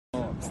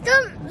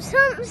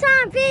Stumps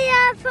and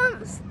beer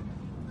pumps.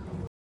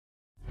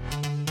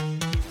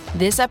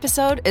 This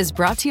episode is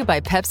brought to you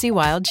by Pepsi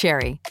Wild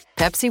Cherry.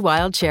 Pepsi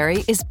Wild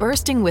Cherry is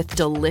bursting with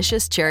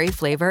delicious cherry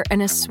flavor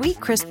and a sweet,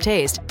 crisp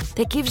taste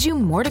that gives you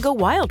more to go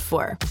wild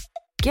for.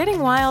 Getting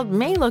wild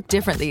may look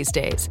different these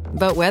days,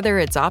 but whether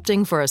it's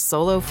opting for a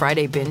solo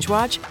Friday binge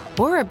watch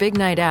or a big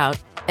night out,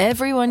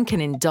 everyone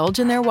can indulge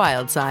in their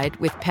wild side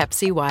with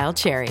Pepsi Wild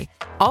Cherry.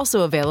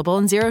 Also available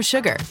in Zero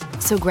Sugar.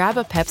 So grab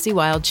a Pepsi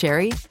Wild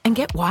Cherry and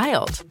get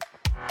wild.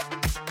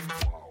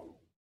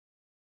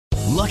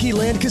 Lucky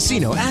Land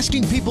Casino,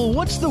 asking people,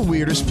 what's the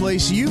weirdest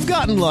place you've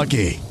gotten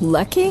lucky?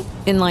 Lucky?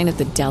 In line at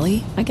the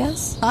deli, I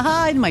guess?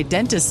 Aha, in my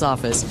dentist's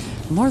office.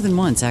 More than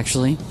once,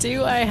 actually.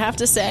 Do I have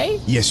to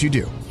say? Yes, you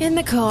do. In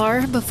the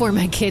car before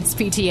my kids'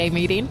 PTA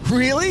meeting.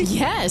 Really?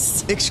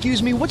 Yes.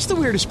 Excuse me, what's the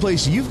weirdest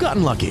place you've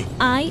gotten lucky?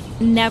 I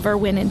never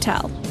win and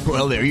tell.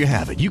 Well, there you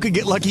have it. You can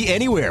get lucky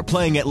anywhere,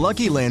 playing at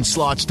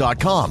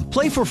LuckyLandSlots.com.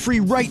 Play for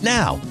free right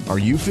now. Are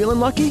you feeling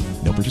lucky?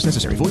 No purchase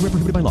necessary. Void where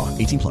prohibited by law.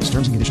 18+.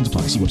 Terms and conditions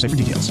apply. See website for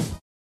details.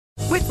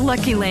 With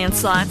Lucky Land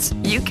Slots,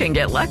 you can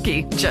get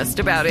lucky just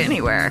about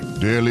anywhere.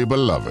 Dearly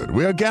beloved,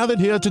 we are gathered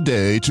here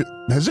today to...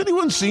 Has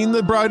anyone seen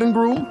the bride and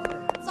groom?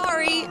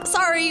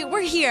 Sorry,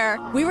 we're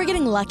here. We were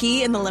getting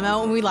lucky in the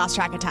limo and we lost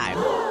track of time.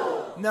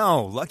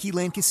 No, Lucky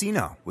Land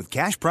Casino, with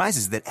cash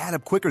prizes that add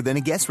up quicker than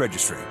a guest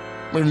registry.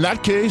 In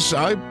that case,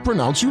 I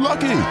pronounce you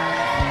lucky.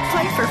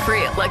 Play for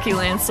free at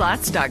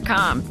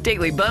LuckyLandSlots.com.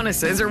 Daily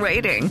bonuses are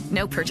waiting.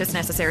 No purchase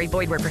necessary.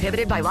 Void where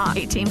prohibited by law.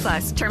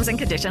 18+. Terms and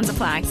conditions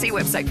apply. See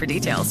website for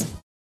details.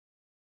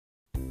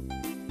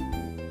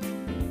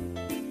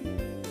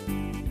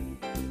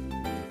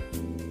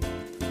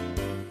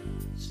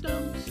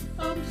 Stumps,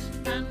 umps,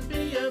 and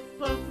beer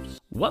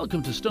pumps.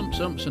 Welcome to Stumps,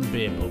 Umps and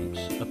Beer Pumps,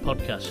 a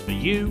podcast for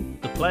you,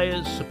 the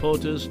players,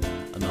 supporters,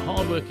 and the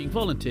hard-working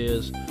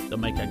volunteers that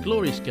make our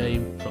glorious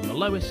game from the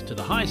lowest to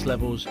the highest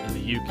levels in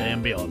the UK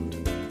and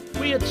beyond.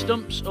 We at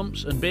Stumps,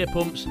 Umps and Beer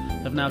Pumps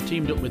have now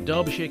teamed up with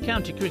Derbyshire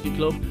County Cricket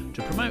Club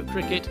to promote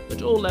cricket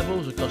at all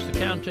levels across the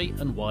county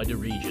and wider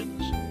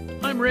regions.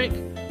 I'm Rick,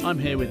 I'm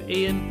here with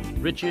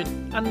Ian, Richard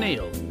and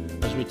Neil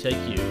as we take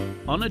you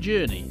on a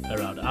journey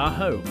around our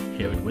home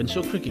here at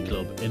Winshill Cricket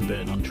Club in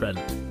Burton-on-Trent.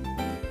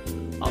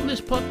 On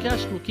this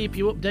podcast, we'll keep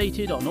you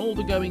updated on all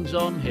the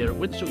goings-on here at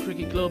Winshill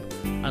Cricket Club,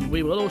 and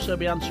we will also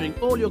be answering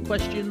all your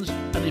questions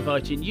and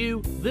inviting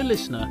you, the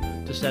listener,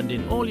 to send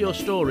in all your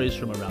stories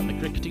from around the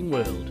cricketing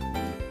world.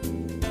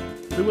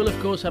 We will, of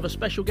course, have a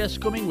special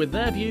guest coming with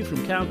their view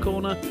from Cow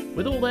Corner,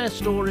 with all their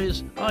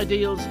stories,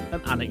 ideals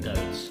and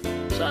anecdotes.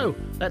 So,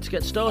 let's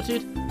get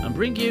started and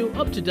bring you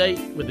up to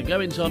date with the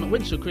goings-on at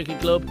Winshill Cricket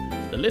Club,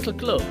 the little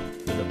club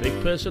with a big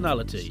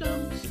personality.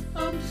 Stumps,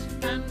 umps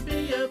and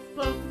beer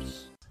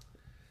pumps.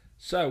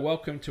 So,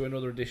 welcome to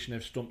another edition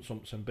of Stumps,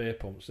 Umps and Beer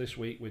Pumps. This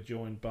week we're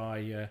joined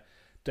by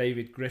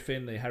David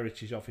Griffin, the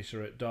Heritage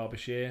Officer at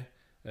Derbyshire.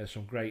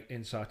 Some great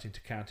insight into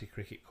county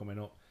cricket coming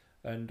up.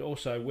 And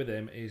also with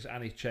him is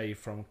Annie Chave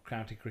from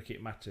County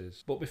Cricket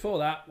Matters. But before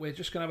that, we're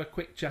just going to have a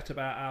quick chat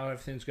about how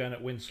everything's going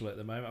at Winshill at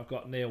the moment. I've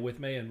got Neil with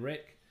me and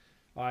Rick.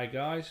 Hi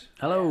guys.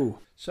 Hello.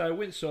 So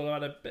Winshill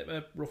had a bit of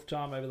a rough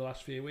time over the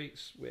last few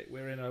weeks. We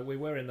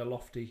were in the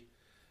lofty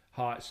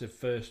heights of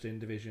first in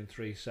Division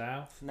 3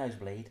 South.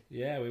 Nosebleed.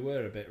 Yeah, we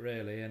were a bit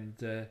really, and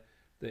the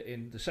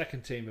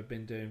second team have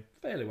been doing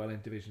fairly well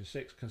in Division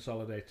 6,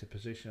 consolidated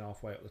position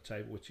halfway up the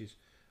table, which is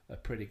a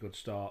pretty good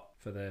start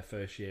for their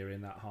first year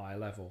in that higher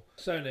level.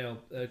 So Neil,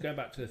 going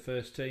back to the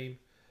first team,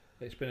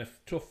 it's been a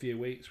tough few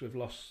weeks. We've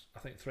lost, I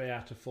think, 3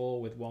 out of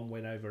 4 with one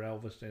win over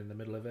Elverston in the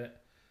middle of it.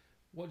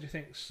 What do you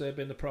think's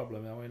been the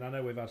problem? I mean, I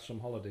know we've had some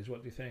holidays.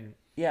 What do you think?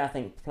 Yeah, I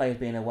think players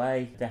being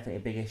away, definitely a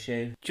big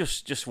issue.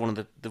 Just one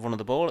of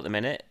the ball at the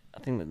minute. I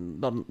think that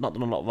not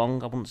done a lot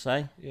wrong, I wouldn't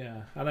say.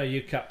 Yeah, I know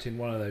you captained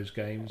one of those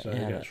games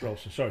against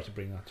Ralston. Sorry to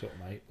bring that up,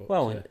 mate. But,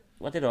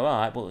 I did all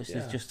right, but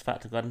it's just the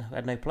fact that I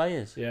had no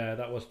players. Yeah,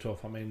 that was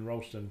tough. I mean,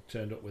 Ralston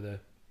turned up with a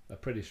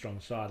pretty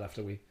strong side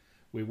after we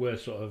were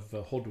sort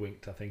of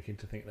hoodwinked, I think,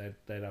 into think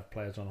they'd have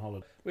players on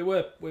holiday. We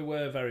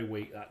were very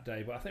weak that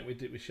day, but I think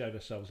we showed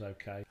ourselves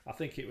okay. I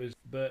think it was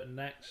Burton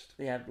next.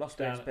 Yeah, lost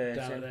down Burton.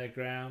 Down at their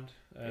ground.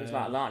 It was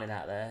like lightning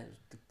out there.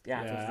 The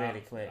outfield was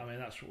really quick. I mean,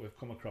 that's what we've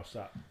come across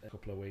that a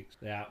couple of weeks.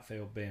 The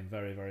outfield being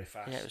very, very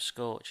fast. Yeah, it was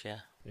scorch, yeah.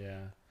 Yeah.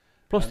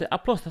 Plus, I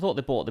thought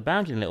they bought the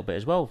boundary a little bit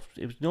as well.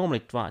 It was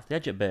normally right to the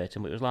edge at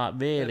Burton, but it was like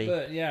really...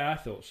 I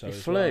thought so. It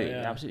flew, it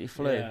absolutely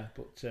flew. Yeah,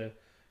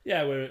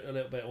 but... we're a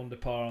little bit under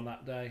par on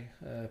that day.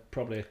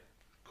 Probably a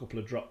couple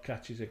of drop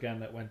catches again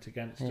that went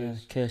against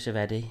us. Curse of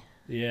Eddie.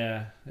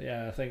 Yeah.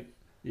 I think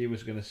you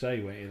was going to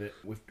say, weren't you, that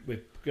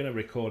we're going to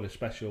record a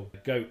special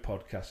GOAT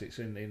podcast. It's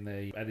in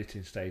the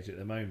editing stage at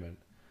the moment.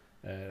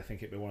 I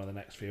think it'll be one of the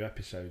next few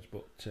episodes.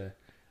 But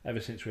ever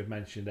since we've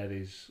mentioned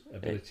Eddie's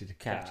ability to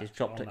catch, he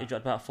dropped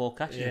about 4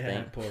 catches. I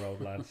think. Poor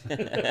old lad.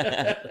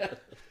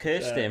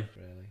 Cursed him.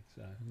 Really.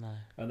 So. No.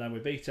 And then we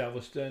beat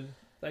Elverston.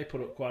 They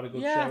put up quite a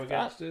good show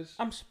against us.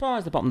 I'm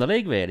surprised they're bottom of the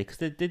league, really, because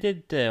they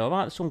did all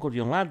right. Some good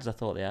young lads, I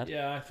thought they had.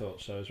 Yeah, I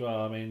thought so as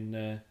well. I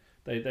mean,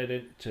 They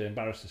didn't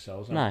embarrass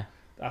themselves. No.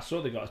 I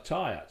saw they got a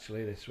tie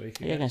actually this week.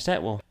 Yeah, against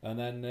Etwell. And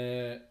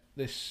then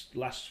this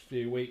last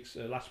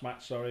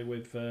match,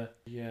 with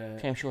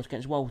came short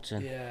against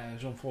Walton. Yeah, it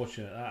was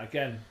unfortunate. That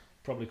again,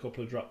 probably a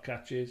couple of drop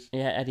catches.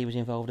 Yeah, Eddie was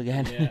involved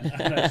again.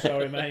 Yeah, no,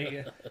 sorry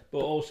mate. But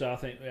also, I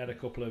think we had a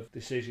couple of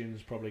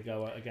decisions probably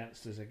go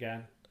against us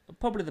again.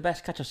 Probably the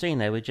best catch I've seen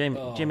there with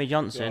Jimmy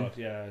Johnson. God,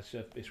 yeah,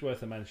 it's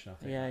worth a mention. I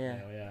think.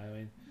 Yeah. I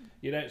mean,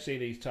 you don't see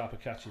these type of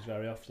catches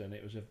very often.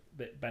 It was a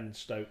bit Ben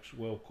Stokes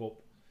World Cup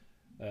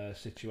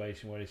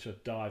situation where he sort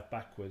of dived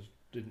backwards,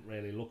 didn't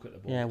really look at the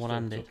ball. Yeah,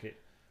 one-handed. Took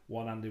it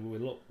one-handed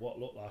with what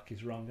looked like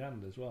his wrong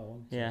hand as well.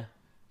 Wasn't yeah. It?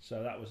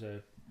 So that was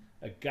a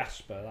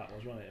gasper. That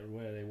was, wasn't it?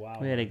 Really wow.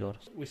 Really good.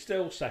 We're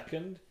still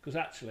second because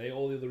actually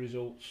all the other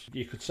results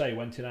you could say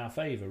went in our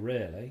favour.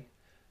 Really,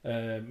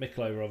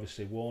 Mickleover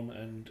obviously won,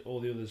 and all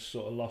the others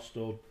sort of lost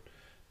or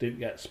didn't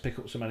get to pick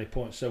up so many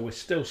points. So we're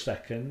still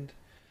second.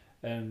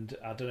 And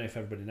I don't know if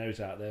everybody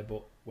knows out there,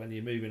 but when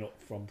you're moving up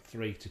from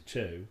 3 to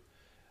 2,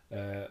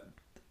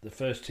 the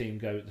first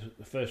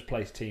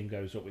place team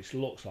goes up, which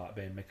looks like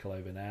being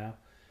Mickleover now,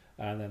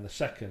 and then the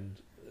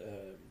second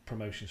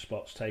promotion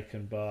spot's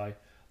taken by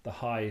the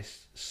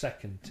highest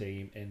second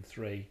team in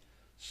 3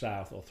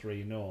 South or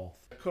 3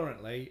 North.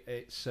 Currently,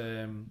 it's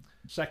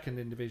second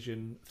in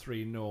Division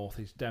 3 North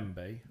is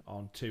Denby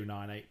on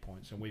 298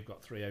 points, and we've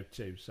got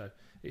 302. So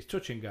it's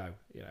touch and go.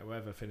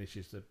 Whoever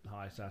finishes the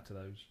highest out of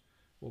those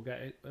will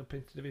get it up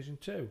into Division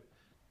 2.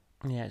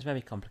 Yeah, it's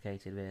very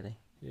complicated, really.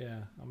 Yeah,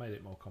 I made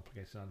it more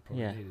complicated than I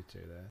probably needed to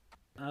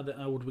there.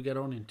 How would we get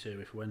on in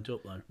 2 if we went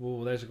up, though?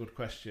 Well, there's a good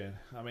question.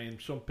 I mean,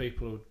 some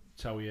people would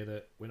tell you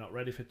that we're not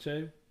ready for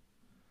 2.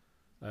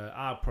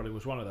 I probably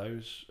was one of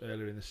those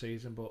earlier in the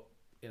season, but,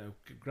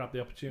 grab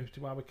the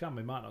opportunity while we can.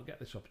 We might not get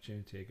this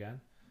opportunity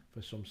again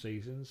for some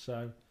seasons,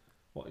 so...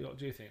 What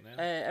do you think then?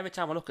 Every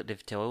time I look at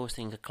Div 2, I always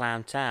think of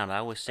Clown Town. I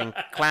always think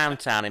Clown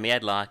Town in my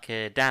head, like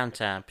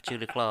Downtown,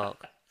 Petula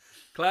Clark.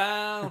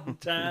 Clown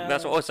Town.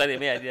 That's what I was saying in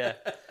my head, yeah.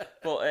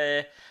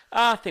 But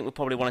I think we're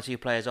probably 1 or 2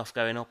 players off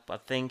going up, I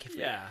think.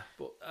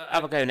 But...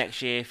 have a go next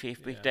year if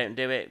we don't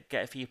do it,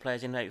 get a few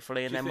players in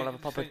hopefully, and then we'll have a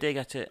proper dig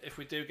at it. If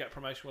we do get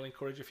promotion, we'll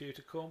encourage a few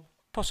to come?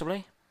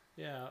 Possibly.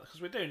 Yeah, because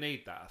we do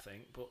need that, I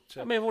think. But I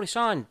mean, we've already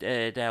signed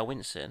Dale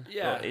Winson.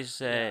 Yeah, but he's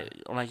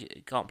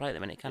can't play at the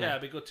minute, can he? Yeah,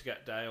 it'd be good to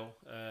get Dale.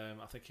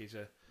 I think he's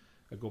a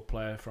good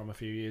player from a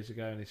few years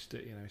ago, and he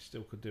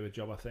still could do a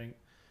job, I think.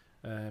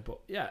 But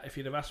yeah, if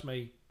you'd have asked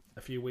me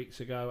a few weeks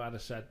ago, I'd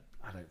have said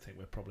I don't think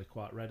we're probably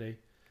quite ready.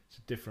 It's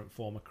a different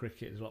form of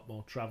cricket. There's a lot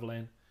more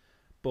travelling.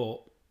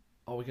 But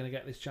are we going to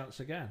get this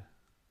chance again?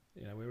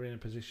 We're in a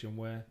position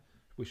where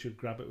we should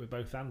grab it with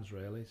both hands,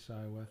 really.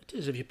 So it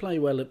is. If you play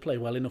well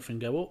enough and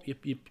go up,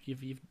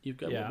 you've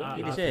got up.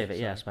 You deserve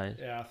it, I suppose.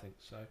 Yeah, I think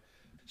so.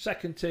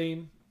 Second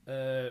team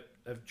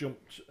have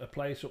jumped a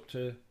place up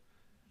to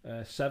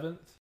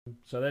 7th,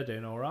 so they're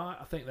doing all right.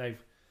 I think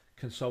they've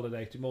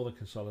more than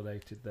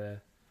consolidated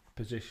their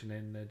position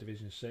in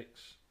Division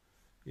 6.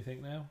 You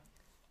think now?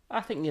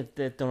 I think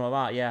they've done all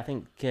right. Yeah, I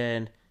think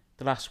the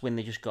last win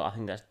they just got, I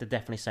think they're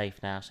definitely safe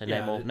now. So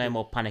no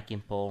more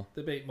panicking, Paul.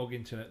 They beat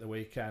Muggington at the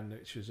weekend,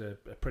 which was a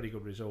pretty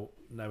good result,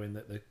 knowing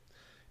that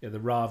the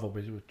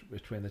rivalry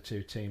between the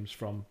 2 teams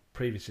from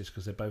previous years,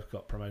 because they both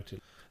got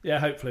promoted. Yeah,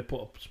 hopefully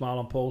put a smile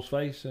on Paul's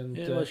face. And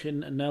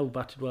Nell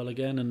batted well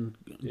again, and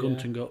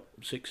Gunton got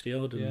 60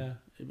 odd. And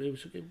it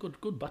was a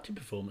good batting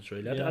performance,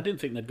 really. I didn't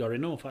think they'd got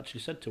enough. I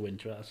actually said to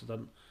Winter, I said,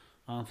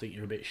 I think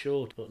you're a bit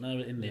short, but no,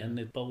 in the end,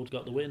 they both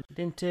got the win.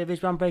 Didn't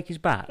Viswan break his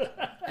bat?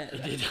 He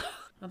did.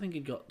 I think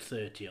he'd got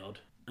 30 odd,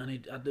 and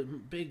he had a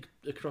big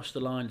across the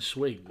line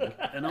swing,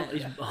 and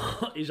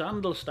his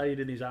handle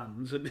stayed in his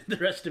hands, and the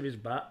rest of his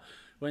bat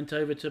went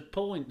over to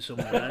point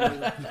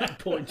somewhere,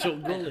 point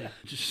up gully,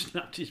 just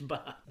snapped his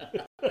bat.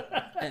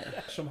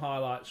 Some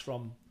highlights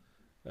from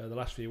the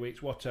last few weeks.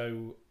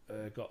 Watto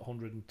got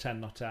 110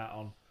 not out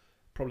on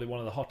probably one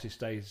of the hottest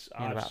days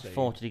I've seen. About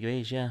 40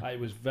 degrees, yeah. It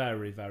was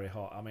very, very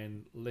hot. I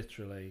mean,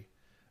 literally,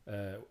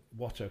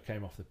 Watto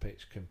came off the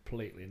pitch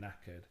completely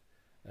knackered,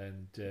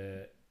 and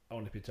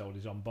only been told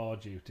he's on bar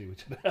duty,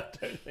 which I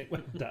don't think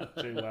went that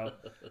too well.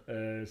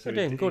 So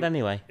doing good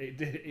anyway.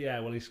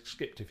 Well, he's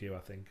skipped a few, I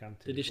think.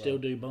 Did he still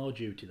do bar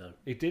duty, though?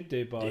 He did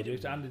do bar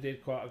duty, and he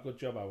did quite a good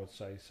job, I would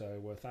say. So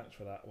thanks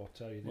for that,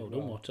 Watto. Well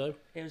done, Watto.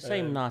 It was the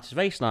same night as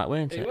race night,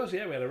 weren't it? It was,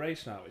 yeah. We had a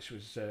race night, which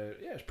was it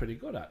was pretty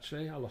good,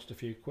 actually. I lost a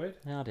few quid.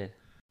 Yeah, I did.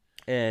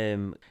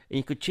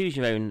 You could choose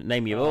your own,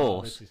 name your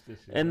horse. This is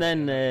and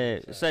then,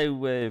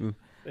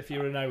 if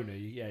you're an owner,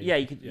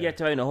 you had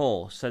to own a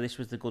horse, so this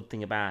was the good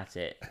thing about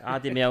it. I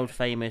did my old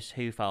famous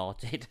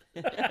hoof-hearted.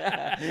 Not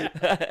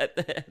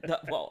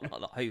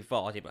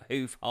hoof-hearted, but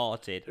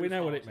hoof-hearted. We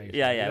know what it means.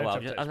 Yeah,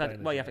 well, you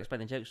have to explain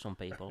the jokes to some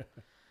people.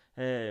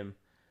 And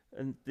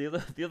the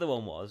other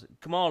one was,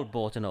 Kamal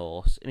bought an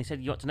horse, and he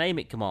said, you got to name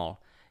it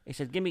Kamal. He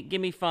said, give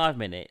me 5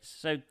 minutes.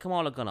 So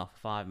Kamal had gone off for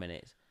 5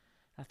 minutes.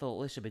 I thought,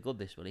 well, this would be good,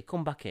 this will he?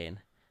 Come back in.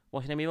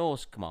 What's your name of your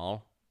horse,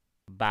 Kamal?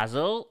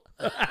 Basil.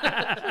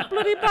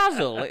 Bloody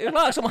Basil. It was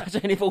like someone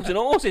saying he fought an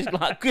horse. He's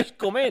like, just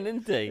come in,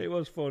 isn't he? It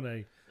was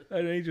funny.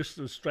 And he just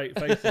was straight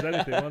faced as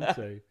anything, wasn't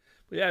he?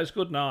 But yeah, it was a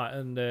good night,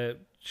 and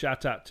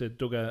shout out to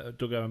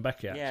Dougo and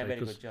Becky, actually. Yeah, very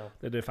good job.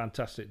 They did a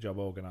fantastic job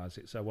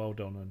organising it, so well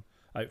done, and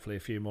hopefully a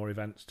few more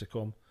events to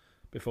come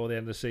before the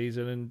end of the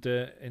season and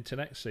into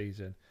next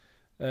season.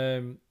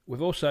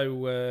 We've also,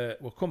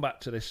 we'll come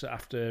back to this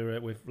after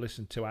we've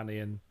listened to Annie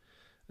and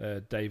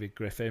David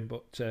Griffin,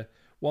 but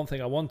one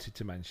thing I wanted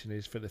to mention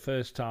is for the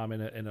first time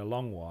in a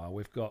long while,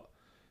 we've got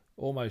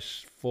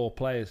almost 4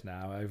 players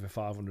now over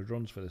 500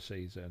 runs for the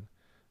season.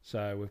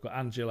 So we've got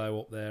Angelo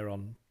up there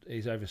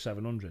he's over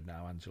 700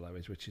 now, Angelo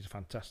is, which is a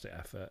fantastic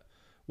effort.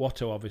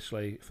 Watto,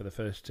 obviously, for the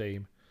first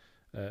team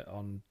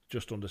on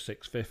just under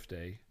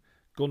 650.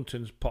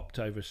 Gunton's popped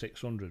over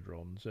 600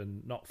 runs,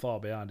 and not far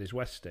behind is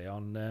Westy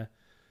on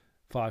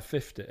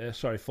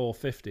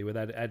 450 with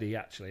Eddie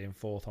actually in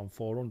 4th on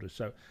 400.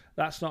 So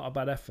that's not a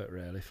bad effort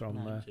really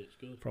from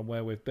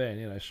where we've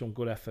been. Some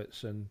good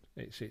efforts, and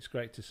it's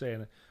great to see.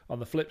 And on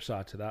the flip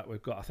side to that,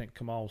 we've got, I think,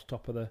 Kamal's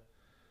top of the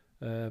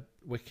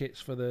wickets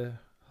for the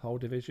whole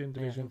Division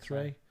 3.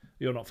 So.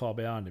 You're not far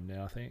behind him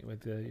now, I think,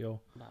 with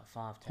your about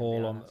 5-10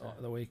 haul on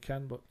the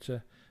weekend. But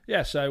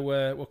so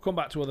we'll come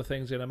back to other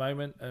things in a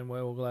moment, and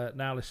we'll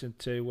now listen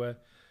to,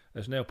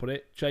 as Neil put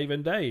it, Chave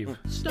and Dave.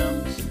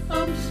 Stumps,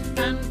 umps,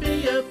 and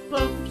beer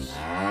pumps.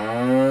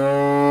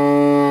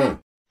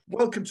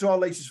 Welcome to our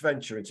latest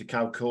venture into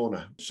Cow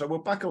Corner. So we're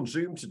back on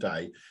Zoom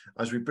today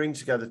as we bring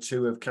together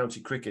 2 of county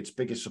cricket's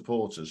biggest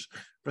supporters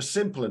for a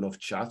simple enough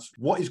chat.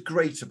 What is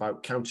great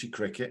about county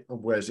cricket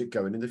and where's it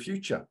going in the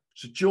future?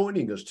 So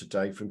joining us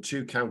today from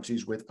 2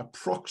 counties with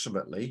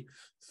approximately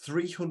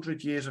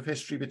 300 years of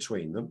history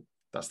between them,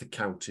 that's the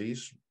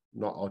counties,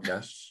 not our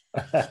guests,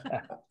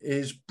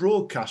 is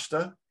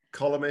broadcaster,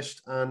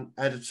 columnist and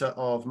editor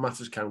of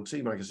Matters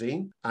County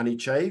magazine, Annie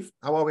Chave.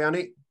 How are we,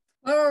 Annie?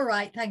 All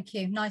right, thank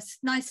you. Nice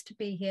to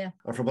be here.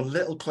 And from a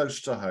little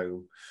close to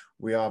home,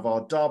 we have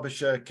our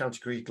Derbyshire County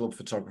Cricket Club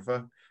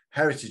photographer,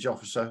 heritage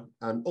officer,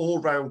 and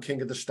all-round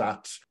king of the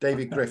stats,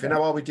 David Griffin.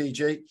 How are we,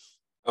 DG?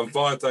 I'm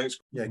fine, thanks.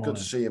 Yeah, good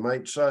to see you,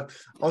 mate. So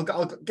I'll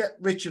get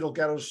Richard will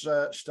get us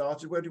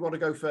started. Where do you want to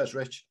go first,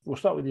 Rich? We'll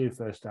start with you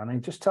first,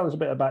 Danny. Just tell us a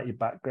bit about your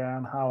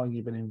background, how long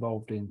you've been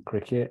involved in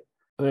cricket,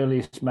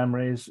 earliest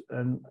memories,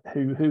 and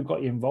who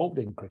got you involved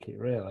in cricket,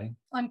 really.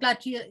 I'm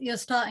glad you're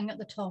starting at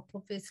the top,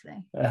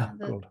 obviously.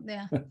 Good.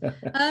 Yeah.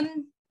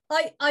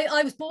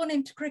 I was born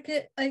into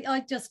cricket.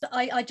 I just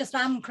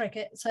am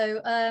cricket.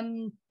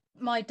 So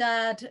my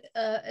dad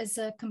is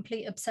a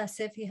complete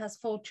obsessive. He has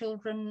 4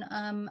 children,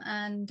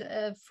 and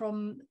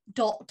from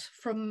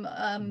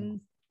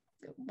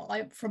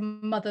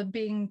mother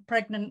being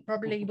pregnant,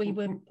 probably we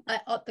were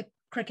at the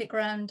cricket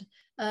ground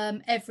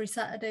every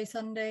Saturday,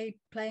 Sunday,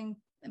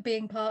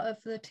 being part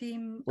of the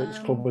team.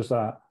 Which club was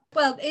that?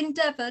 Well, in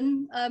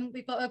Devon,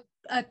 we've got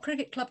a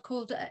cricket club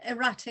called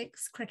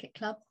Erratics Cricket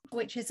Club,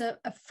 which is a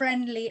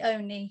friendly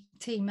only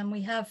team, and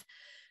we have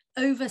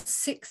over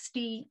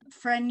 60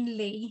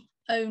 friendly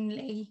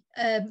only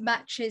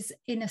matches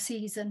in a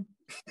season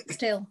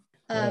still.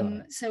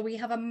 So we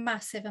have a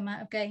massive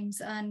amount of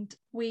games, and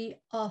we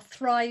are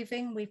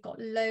thriving. We've got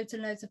loads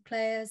and loads of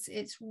players.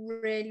 It's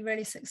really,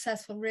 really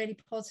successful, really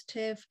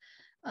positive.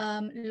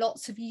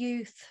 Lots of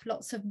youth,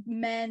 lots of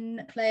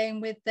men playing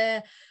with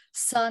their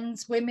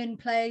sons. Women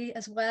play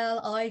as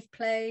well. I've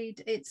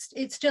played.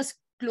 It's just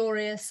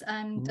glorious,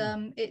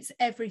 and it's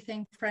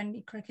everything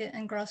friendly cricket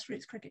and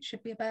grassroots cricket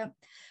should be about.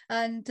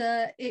 And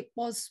it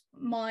was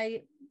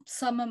my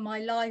summer, my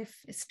life.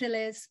 It still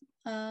is.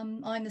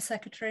 I'm the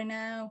secretary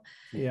now.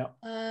 Yeah.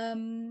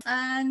 And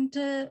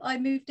I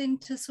moved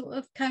into sort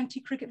of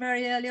county cricket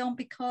very early on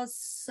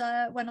because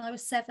when I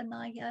was 7,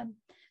 I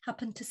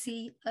happened to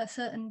see a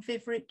certain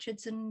Viv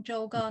Richards and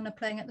Joel Garner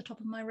playing at the top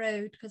of my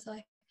road, because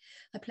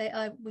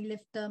we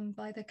lived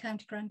by the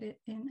county ground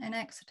in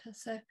Exeter.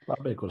 So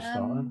that'd be a good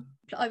start then.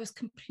 I was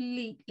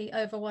completely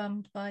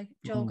overwhelmed by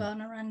Joel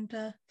Garner and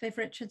Viv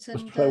Richards.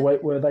 And so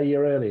were they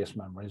your earliest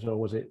memories, or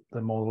was it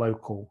the more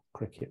local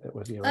cricket that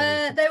was your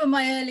earliest? They were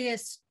my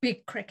earliest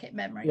big cricket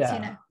memories,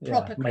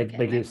 proper cricket. Made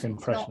biggest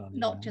impression on you.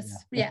 Not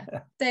just,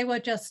 they were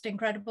just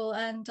incredible.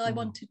 And I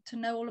wanted to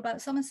know all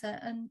about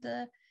Somerset, and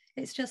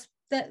it's just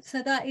that.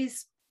 So that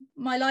is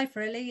my life,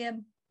 really.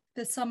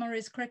 The summer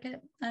is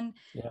cricket, and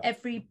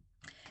every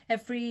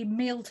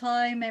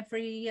mealtime,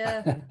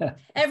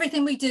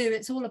 everything we do,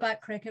 it's all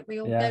about cricket.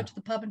 We all go to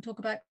the pub and talk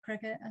about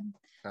cricket, and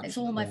it's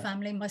all my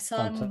family, my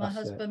son, my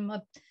husband,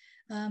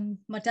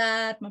 my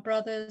dad, my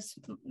brothers,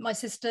 my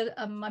sister,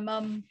 and my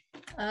mum.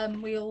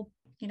 We all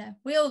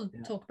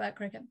talk about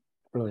cricket.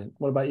 Brilliant.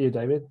 What about you,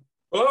 David?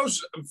 Well, I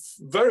was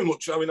very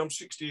much, I'm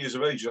 60 years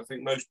of age. I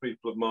think most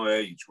people of my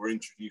age were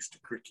introduced to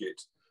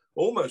cricket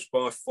almost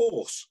by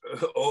force,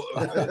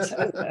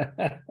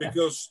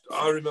 because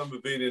I remember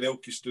being in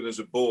Ilkeston as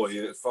a boy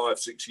at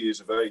 5-6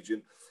 years of age,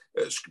 and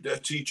a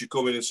teacher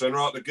coming and saying,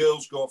 right, the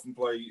girls go off and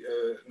play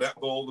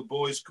netball, the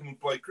boys come and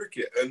play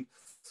cricket, and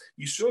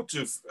you sort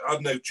of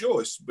had no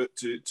choice but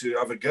to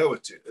have a go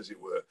at it, as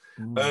it were.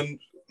 And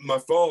my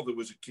father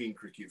was a keen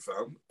cricket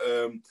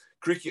fan.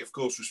 Cricket, of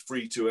course, was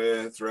free to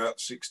air throughout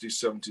the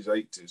 60s, 70s,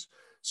 80s.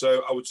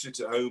 So I would sit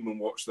at home and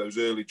watch those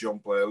early John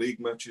Player League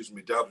matches.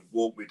 My dad would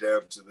walk me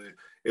down to the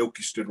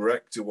Ilkeston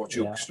Rec to watch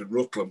Ilkeston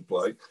Rutland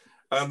play.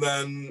 And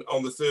then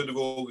on the 3rd of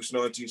August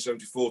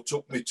 1974,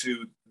 took me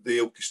to the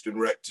Ilkeston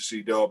Rec to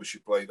see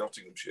Derbyshire play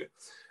Nottinghamshire.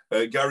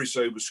 Gary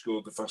Sobers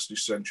scored the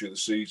fastest century of the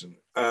season.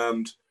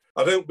 And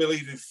I don't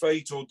believe in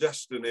fate or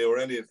destiny or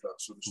any of that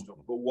sort of stuff,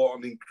 but what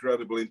an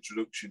incredible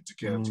introduction to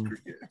county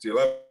cricket. At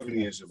 11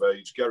 years of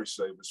age, Gary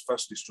Sobers,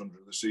 fastest 100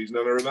 of the season.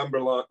 And I remember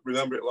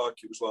it like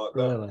it was like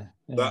that. Really?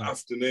 Yeah. That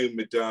afternoon,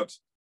 my dad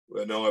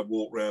and I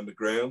walked round the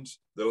ground.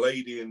 The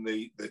lady in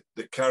the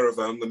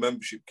caravan, the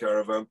membership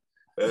caravan,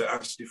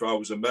 asked if I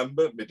was a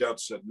member. My dad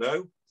said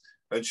no.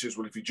 And she says,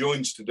 well, if he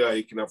joins today,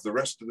 he can have the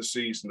rest of the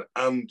season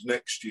and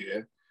next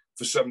year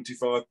for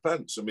 75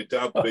 pence. And my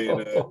dad, being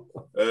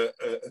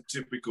a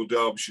typical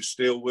Derbyshire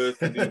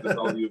steelworker, knew the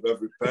value of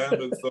every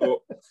pound and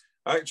thought,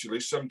 actually,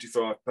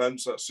 75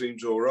 pence, that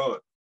seems all right.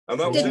 And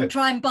that Didn't was it.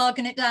 try and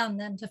bargain it down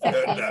then to 50.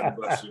 No,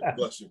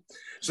 bless him.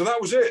 So that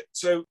was it.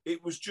 So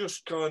it was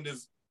just kind of,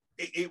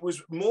 it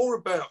was more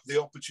about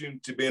the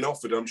opportunity being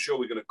offered. I'm sure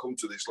we're going to come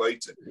to this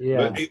later. Yeah.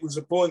 But it was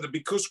a point that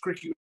because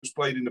cricket was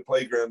played in the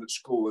playground at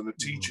school and the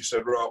teacher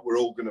said, right, we're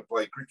all going to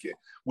play cricket,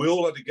 we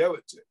all had to go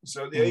at it.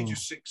 So at the age of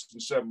 6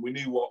 and 7, we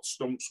knew what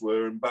stumps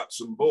were and bats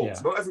and balls.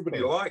 Yeah. Not everybody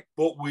liked,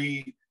 but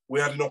we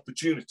had an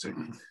opportunity.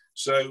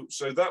 So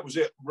that was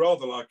it.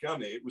 Rather like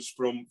Annie, it was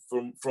from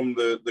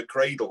the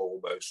cradle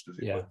almost, as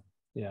it were.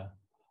 Yeah.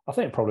 I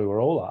think probably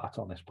we're all that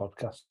on this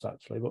podcast,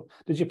 actually. But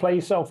did you play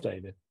yourself,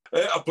 David?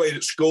 I played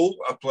at school.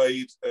 I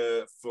played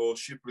for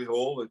Shipley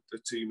Hall, a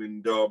team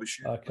in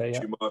Derbyshire, which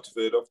you might have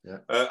heard of. Yeah.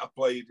 I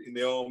played in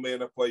the army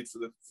and I played for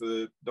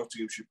the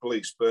Nottinghamshire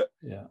Police. But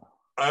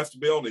I have to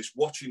be honest,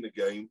 watching the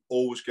game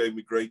always gave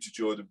me greater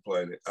joy than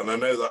playing it. And I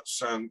know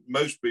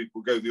most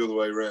people go the other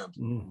way around,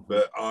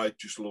 but I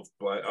just love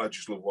playing. I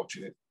just love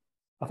watching it.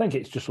 I think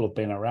it's just love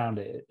being around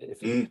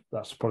it.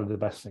 That's probably the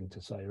best thing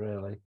to say,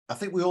 really. I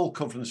think we all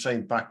come from the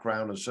same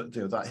background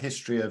and that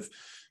history of,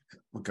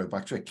 we'll go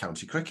back to it,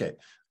 county cricket.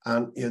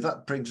 And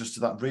that brings us to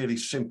that really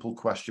simple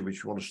question,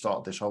 which we want to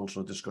start this whole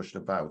sort of discussion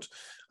about.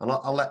 And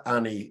I'll let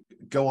Annie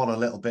go on a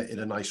little bit in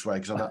a nice way,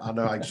 because I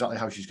know exactly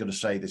how she's going to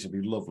say this. It'd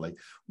be lovely.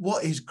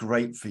 What is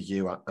great for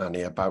you,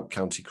 Annie, about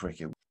county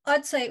cricket?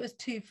 I'd say it was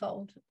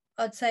twofold.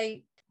 I'd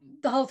say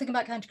the whole thing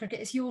about county cricket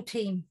is your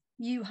team.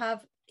 You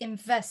have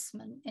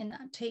investment in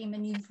that team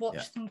and you've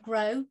watched them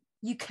grow.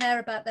 You care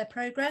about their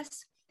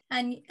progress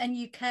and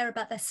you care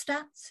about their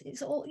stats.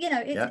 It's all,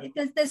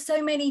 there's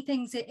so many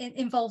things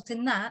involved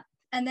in that.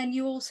 And then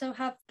you also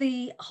have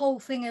the whole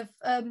thing of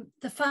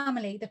the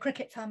family, the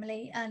cricket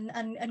family,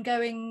 and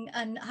going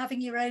and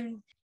having your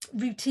own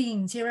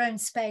routines, your own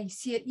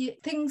space, you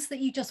things that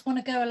you just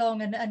want to go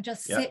along and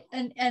just sit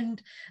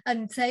and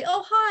say,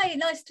 oh, hi,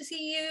 nice to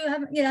see you.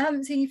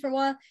 Haven't seen you for a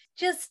while.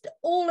 Just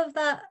all of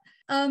that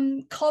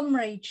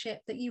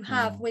comradeship that you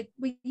have with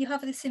you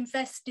have this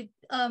invested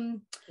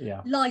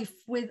life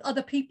with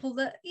other people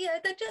that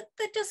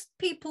they're just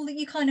people that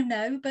you kind of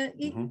know, but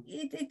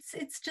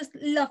it's just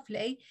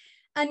lovely.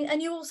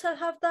 And you also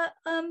have that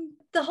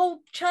the whole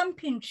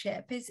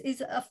championship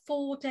is a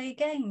 4-day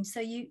game, so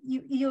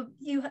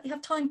you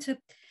have time to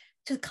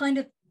kind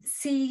of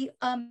see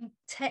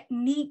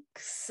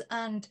techniques,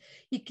 and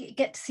you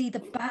get to see the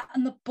bat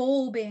and the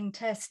ball being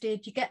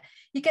tested. You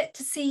get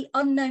to see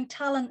unknown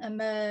talent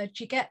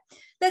emerge.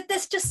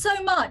 There's just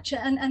so much,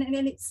 and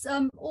it's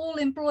all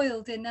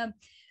embroiled in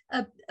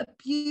a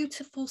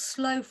beautiful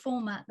slow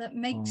format that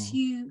makes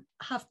you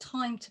have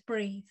time to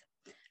breathe.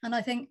 And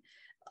I think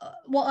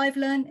what I've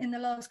learned in the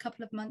last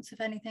couple of months,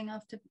 if anything,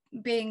 after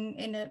being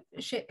in a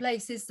shit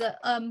place, is that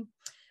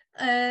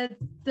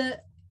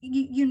that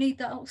you need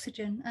that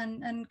oxygen,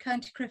 and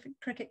county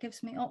cricket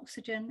gives me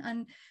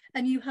oxygen,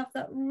 and you have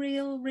that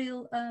real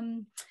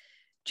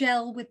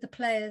gel with the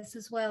players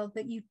as well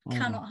that you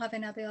cannot have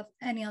in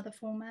any other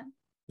format.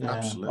 Yeah.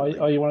 Absolutely.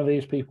 Are you one of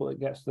these people that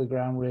gets to the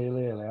ground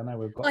really early? I know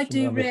we've got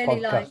someone on this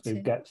podcast who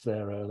gets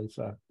there early.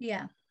 So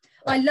yeah.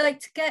 I like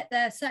to get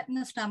there, set in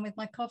the stand with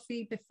my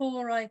coffee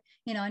before I,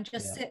 and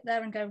just sit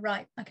there and go,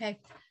 right, okay,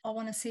 I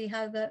want to see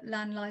how the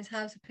land lies,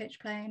 how's the pitch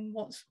playing,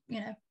 what's,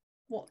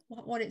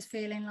 what it's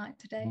feeling like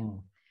today.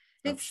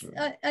 It's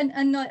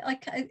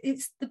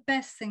it's the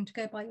best thing to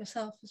go by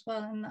yourself as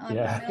well. And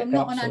I'm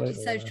not an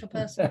antisocial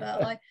person,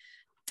 but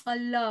I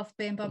love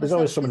being by myself. There's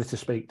always somebody to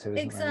speak to.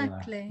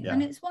 Exactly.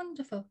 And it's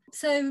wonderful.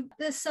 So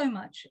there's so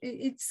much.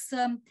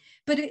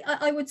 But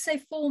I would say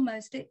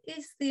foremost, it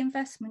is the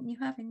investment you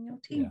have in your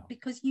team,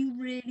 because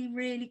you really,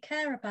 really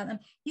care about them.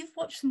 You've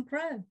watched them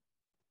grow.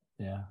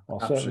 Yeah. Well,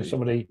 certainly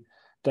somebody,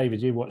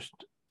 David, you watched,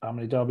 how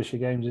many Derbyshire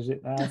games is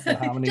it now? For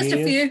how many Just years?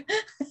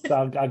 A few.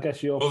 So I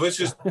guess you're... Well, this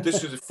is the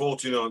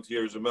 49th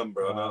year as a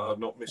member, and I've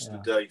not missed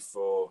a day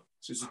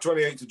since the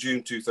 28th of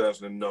June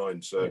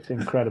 2009. So it's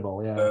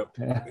incredible,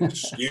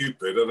 It's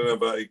stupid. I don't know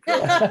about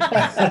incredible.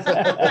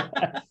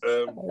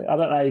 I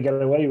don't know how you get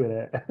away with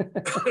it.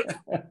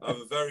 I have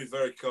a very,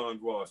 very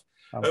kind wife.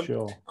 I'm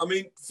sure. I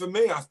mean, for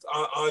me,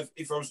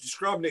 if I was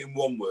describing it in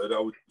one word, I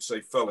would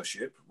say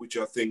fellowship, which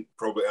I think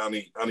probably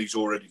Annie's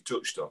already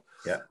touched on.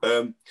 Yeah.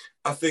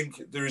 I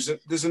think there's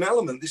an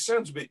element, this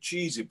sounds a bit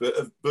cheesy, but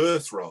of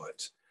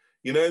birthright.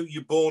 You know,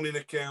 you're born in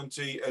a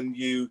county and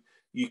you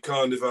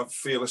kind of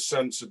feel a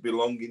sense of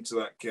belonging to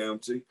that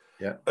county.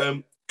 Yeah.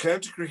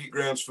 County cricket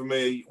grounds for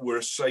me were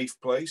a safe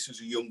place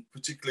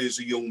particularly as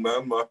a young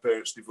man. My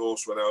parents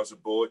divorced when I was a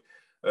boy,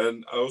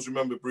 and I always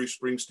remember Bruce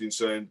Springsteen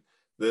saying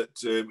that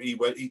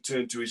he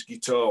turned to his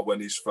guitar when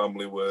his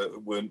family were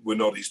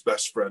not his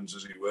best friends,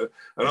 as it were,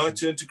 and I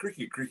turned to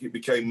cricket. Cricket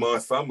became my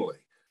family,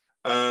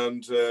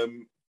 and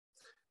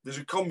there's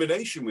a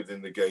combination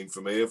within the game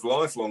for me of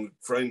lifelong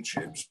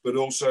friendships, but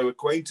also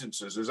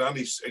acquaintances, as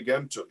Annie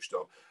again touched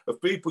on,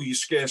 of people you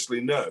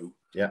scarcely know,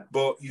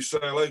 but you say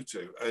hello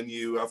to, and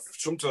you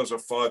sometimes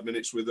have 5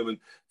 minutes with them, and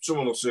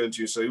someone will turn to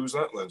you and say, "Who's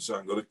that?" And so I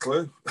haven't got a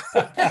clue.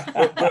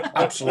 but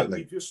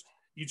Absolutely.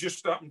 You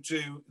just happen to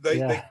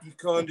you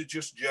kind of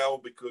just gel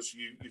because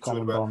you talk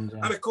about, bond,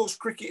 and of course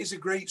cricket is a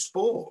great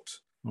sport.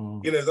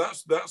 You know,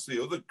 that's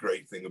the other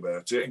great thing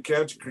about it. And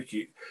county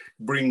cricket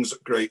brings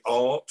great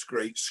art,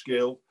 great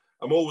skill.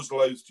 I'm always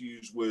loath to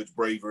use words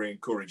bravery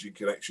and courage in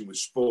connection with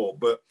sport,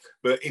 but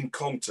in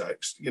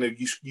context, you know,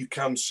 you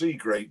can see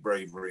great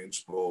bravery in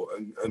sport,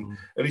 and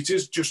it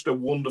is just a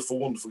wonderful,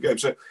 wonderful game.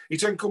 So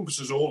it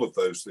encompasses all of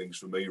those things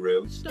for me,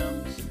 really.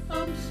 Stumps,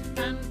 umps,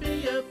 and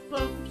beer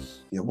pumps.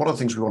 Yeah, one of the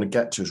things we want to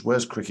get to is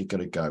where's cricket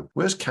going to go?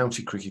 Where's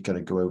county cricket going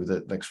to go over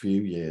the next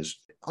few years?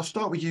 I'll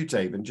start with you,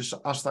 Dave, and just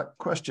ask that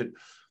question.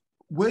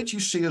 Where do you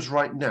see us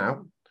right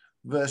now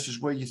versus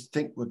where you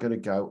think we're going to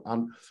go?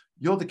 And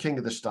you're the king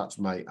of the stats,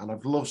 mate, and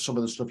I've loved some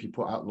of the stuff you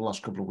put out in the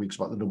last couple of weeks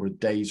about the number of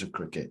days of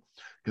cricket,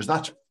 because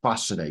that's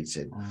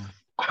fascinating.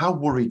 How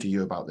worried are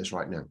you about this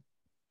right now?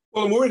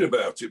 Well, I'm worried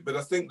about it, but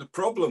I think the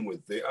problem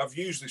with it, I've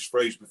used this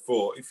phrase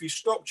before, if you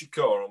stopped your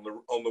car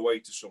on the way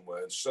to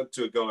somewhere and said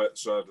to a guy at the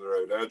side of the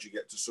road, "How'd you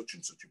get to such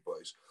and such a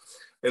place?"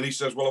 And he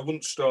says, "Well, I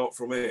wouldn't start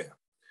from here."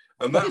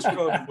 And that's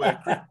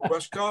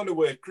kind of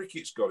where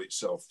cricket's got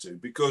itself to,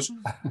 because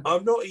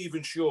I'm not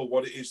even sure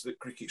what it is that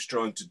cricket's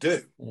trying to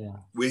do. Yeah.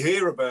 We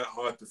hear about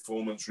high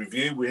performance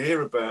review, we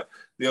hear about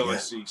the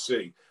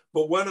ICC,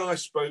 but when I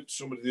spoke to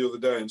somebody the other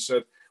day and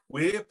said,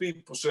 we hear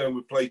people saying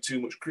we play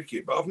too much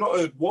cricket, but I've not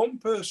heard one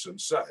person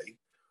say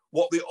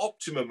what the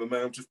optimum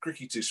amount of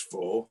cricket is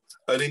for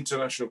an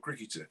international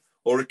cricketer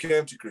or a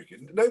county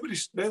cricketer.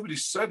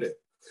 Nobody's said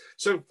it.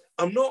 So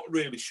I'm not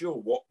really sure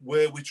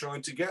where we're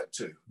trying to get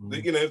to.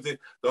 The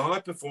high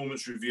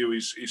performance review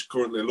is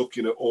currently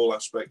looking at all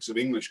aspects of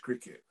English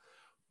cricket,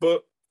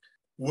 but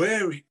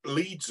where it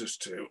leads us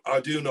to,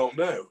 I do not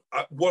know.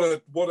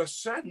 What I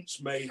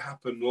sense may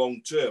happen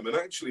long term, and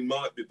actually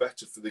might be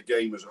better for the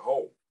game as a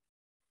whole,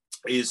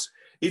 is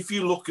if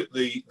you look at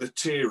the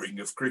tiering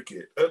of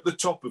cricket, at the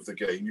top of the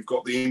game, you've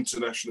got the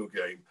international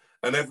game,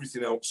 and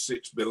everything else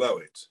sits below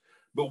it.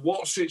 But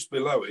what sits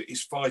below it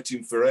is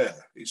fighting for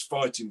air. It's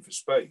fighting for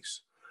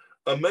space.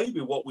 And maybe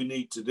what we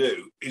need to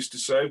do is to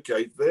say,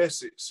 okay, there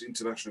sits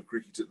international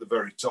cricket at the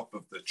very top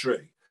of the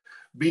tree.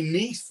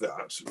 Beneath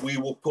that, we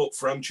will put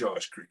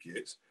franchise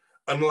cricket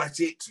and let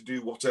it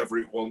do whatever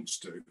it wants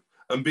to.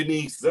 And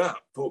beneath that,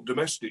 put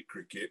domestic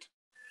cricket,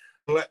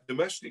 let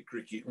domestic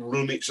cricket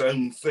run its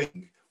own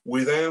thing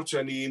without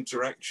any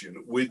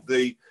interaction with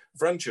the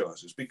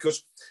franchises.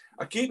 Because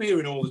I keep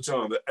hearing all the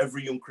time that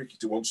every young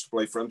cricketer wants to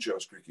play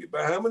franchise cricket,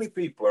 but how many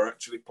people are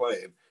actually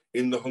playing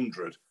in the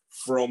 100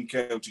 from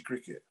county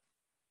cricket?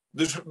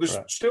 There's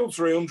still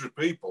 300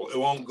 people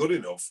who aren't good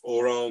enough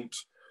or aren't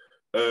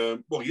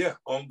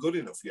good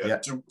enough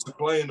yet to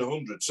play in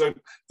 100. So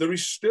there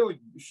is still a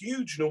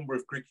huge number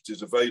of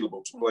cricketers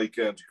available to play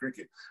county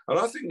cricket. And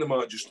I think there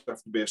might just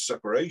have to be a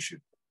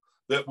separation,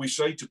 that we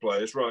say to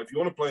players, right, if you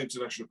want to play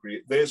international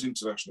cricket, there's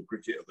international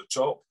cricket at the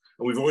top.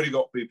 And we've already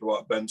got people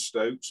like Ben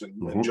Stokes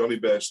and Johnny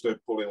Bairstow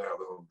pulling out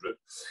the 100.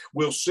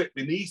 We'll sit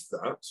beneath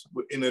that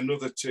in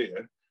another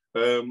tier,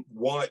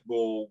 white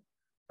ball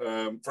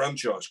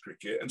franchise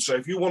cricket, and say,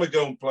 if you want to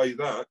go and play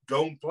that,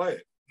 go and play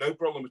it. No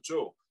problem at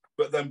all.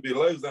 But then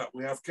below that,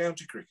 we have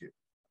county cricket.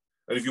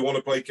 And if you want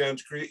to play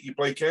county cricket, you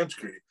play county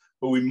cricket.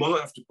 But we might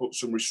have to put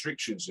some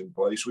restrictions in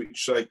place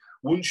which say,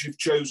 once you've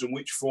chosen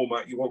which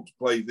format you want to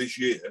play this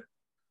year,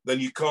 then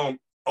you can't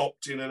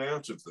opt in and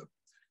out of them.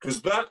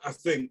 Because that, I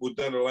think, would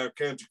then allow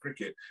county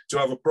cricket to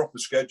have a proper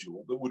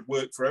schedule that would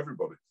work for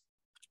everybody.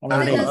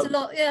 I think there's a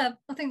lot. Yeah,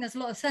 I think there's a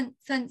lot of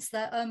sense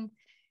that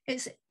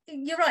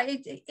you're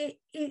right.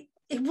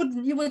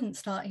 You wouldn't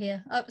start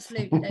here.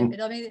 Absolutely, David.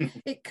 I mean,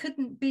 it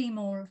couldn't be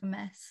more of a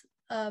mess.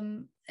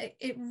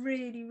 It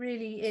really,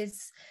 really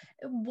is.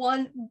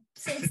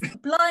 It's the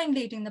blind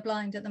leading the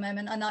blind at the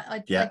moment, and I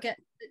get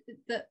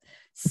that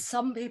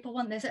some people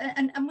want this,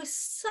 and with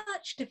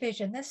such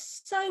division,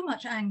 there's so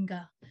much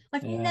anger.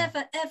 I've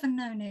never ever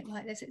known it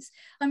like this.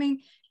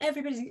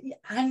 Everybody's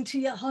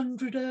anti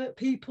 100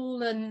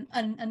 people, and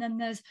then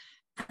there's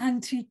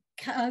anti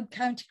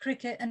county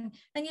cricket, and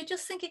you're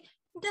just thinking,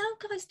 no,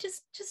 guys,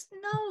 just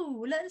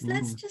no.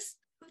 Let's just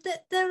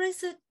that there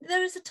is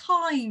a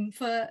time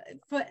for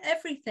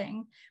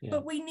everything,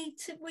 but we need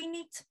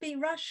to be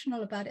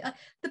rational about it.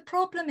 The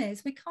problem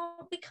is we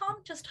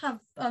can't just have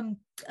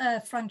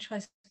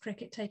franchise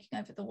cricket taking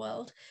over the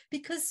world,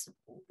 because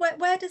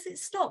where does it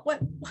stop?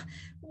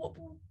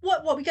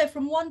 What we go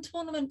from one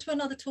tournament to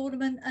another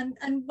tournament,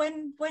 and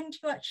when do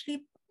you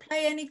actually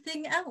play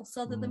anything else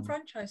other than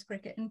franchise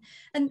cricket?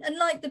 And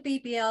like the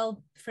BBL,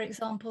 for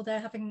example,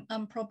 they're having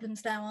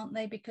problems now, aren't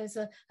they, because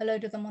a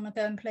load of them want to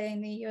go and play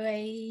in the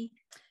UAE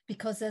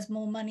because there's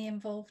more money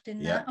involved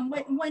in that. And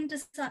when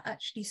does that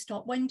actually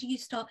stop? When do you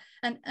start?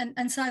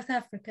 And South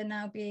Africa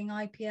now being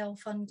IPL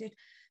funded,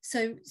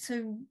 so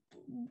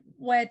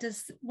where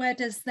does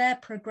their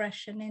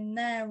progression in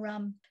their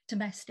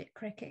domestic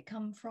cricket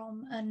come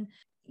from? And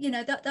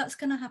that's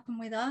going to happen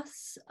with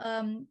us.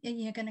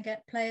 You're going to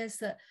get players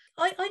that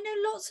I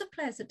know lots of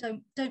players that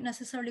don't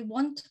necessarily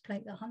want to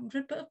play the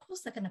 100, but of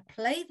course they're going to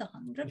play the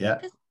 100 because they're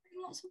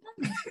getting lots of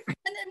money,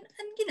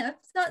 and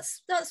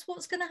that's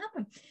what's going to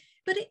happen.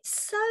 But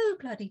it's so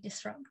bloody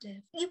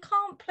disruptive. You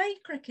can't play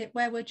cricket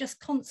where we're just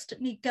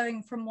constantly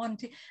going from one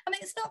to. I mean,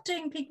 it's not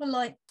doing people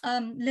like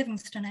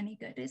Livingston any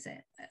good, is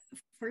it?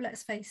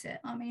 Let's face it.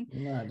 I mean,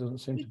 no, it doesn't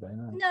seem to be.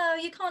 No,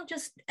 you can't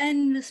just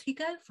endlessly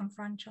go from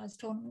franchise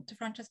tournament to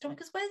franchise tournament,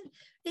 because where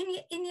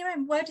in your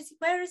own,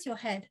 where is your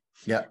head?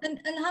 Yeah.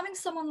 And having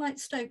someone like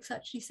Stokes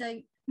actually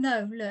say,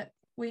 no, look,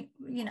 we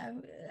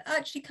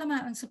actually come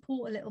out and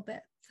support a little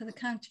bit for the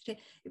county team.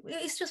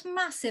 It's just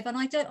massive, and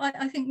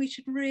I think we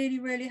should really,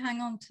 really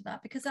hang on to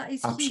that, because that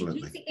is huge.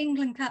 He's the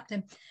England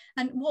captain,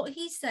 and what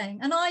he's saying,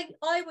 and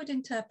I would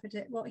interpret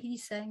it, what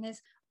he's saying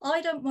is, I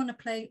don't want to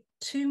play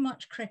too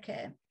much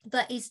cricket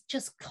that is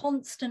just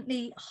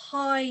constantly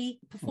high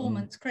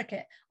performance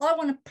cricket. I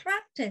want to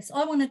practice.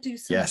 I want to do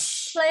some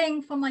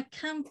playing for my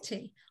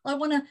county. I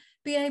want to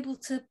be able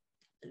to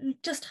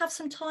just have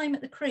some time at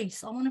the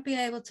crease. I want to be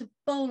able to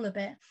bowl a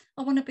bit.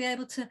 I want to be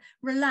able to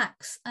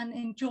relax and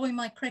enjoy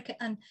my cricket,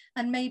 and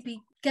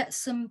maybe get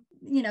some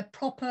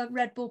proper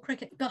red ball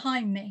cricket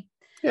behind me.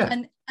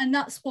 And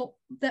that's what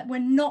we're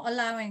not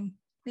allowing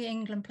the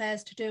England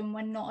players to do, and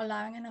we're not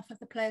allowing enough of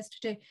the players to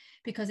do,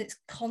 because it's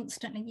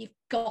constantly, you've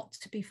got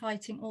to be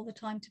fighting all the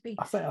time to be.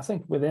 I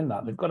think within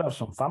that they've got to have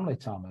some family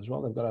time as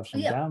well. They've got to have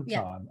some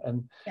downtime,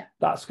 and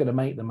that's going to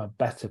make them a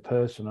better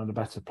person and a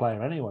better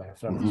player anyway.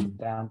 If they're having some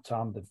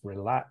downtime, they've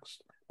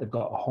relaxed, they've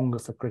got a hunger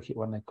for cricket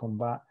when they come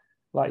back.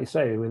 Like you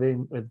say, with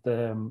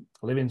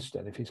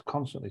Livingston, if he's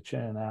constantly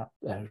churning out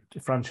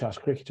franchise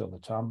cricket all the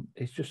time,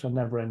 it's just a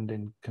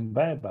never-ending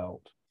conveyor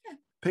belt.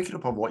 Picking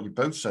up on what you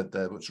both said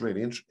there, what's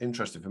really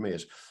interesting for me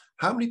is,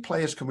 how many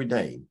players can we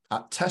name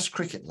at Test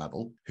cricket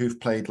level who've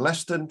played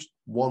less than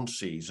one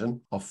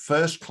season of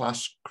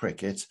first-class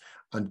cricket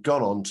and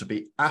gone on to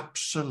be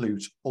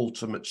absolute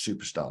ultimate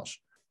superstars?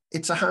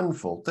 It's a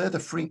handful. They're the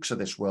freaks of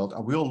this world,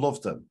 and we all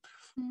love them.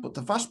 But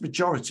the vast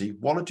majority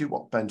want to do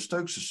what Ben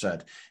Stokes has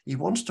said. He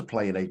wants to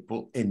play in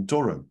April in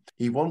Durham.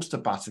 He wants to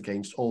bat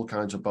against all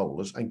kinds of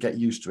bowlers and get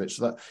used to it,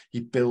 so that he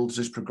builds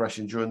his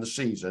progression during the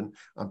season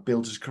and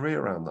builds his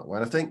career around that way.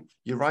 And I think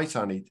you're right,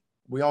 Annie.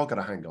 We are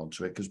going to hang on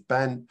to it, because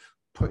Ben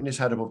putting his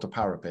head above the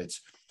parapet,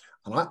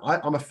 and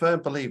I'm a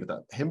firm believer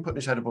that him putting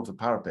his head above the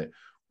parapet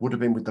would have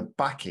been with the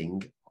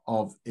backing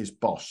of his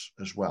boss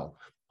as well.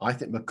 I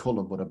think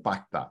McCullum would have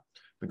backed that,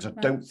 because I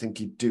don't think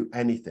he'd do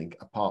anything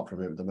apart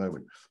from him at the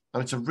moment.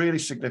 And it's a really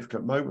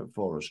significant moment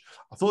for us.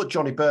 I thought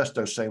Johnny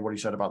Burstow saying what he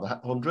said about the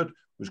 100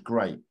 was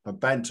great, but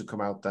Ben to come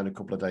out then a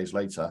couple of days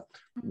later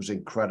was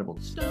incredible.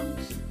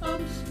 Stumps,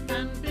 umps,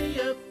 and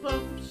beer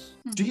bumps.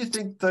 Do you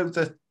think, though,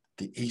 that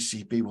the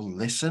ECB will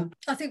listen?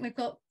 I think we've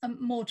got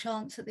more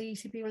chance that the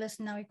ECB will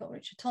listen now. We've got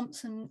Richard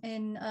Thompson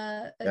in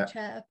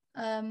chair.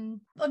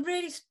 I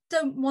really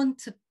don't want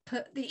to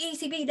put the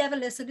ECB never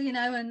listen,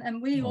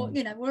 and we all,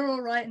 we're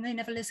all right and they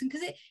never listen,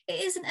 because it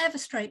isn't ever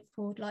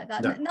straightforward like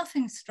that. No.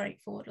 Nothing's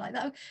straightforward like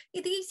that.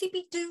 The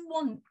ECB do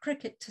want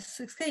cricket to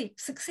succeed.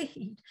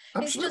 Absolutely.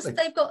 It's just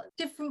they've got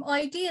different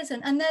ideas,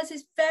 and theirs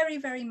is very,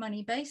 very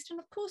money based, and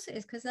of course it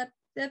is, because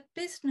they're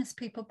business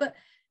people. But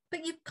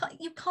you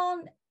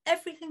can't.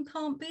 Everything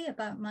can't be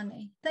about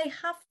money. They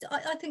have to.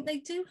 I think they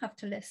do have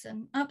to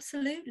listen.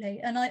 Absolutely,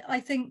 and I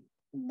think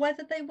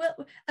whether they will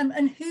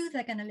and who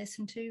they're going to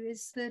listen to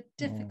is the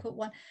difficult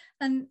one.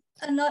 And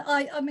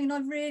I mean, I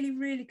really,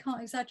 really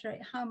can't exaggerate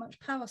how much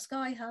power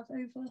Sky have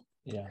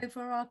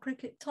over our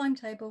cricket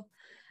timetable.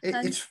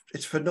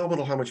 It's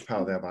phenomenal how much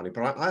power they have, Annie.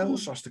 But I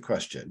also asked the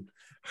question: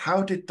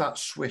 how did that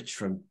switch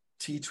from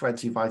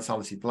T20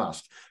 Vitality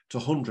Blast to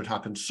 100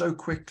 happen so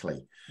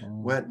quickly?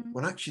 When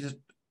actually,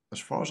 as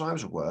far as I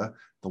was aware,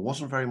 there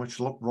wasn't very much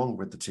wrong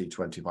with the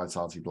T20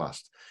 Vitality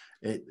Blast.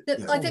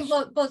 I think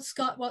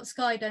what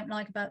Sky don't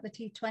like about the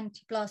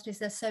T20 Blast is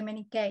there's so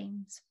many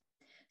games,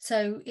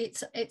 so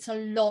it's a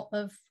lot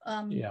of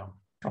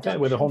I think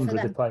with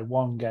 100 they play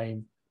one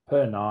game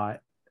per night,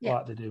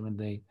 like they do in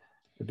the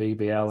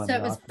BBL. So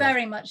it was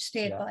very much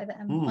steered by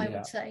them. I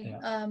would say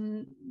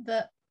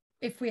that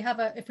if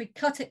we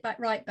cut it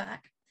right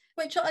back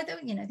Which I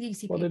don't, the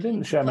ECB. Well, they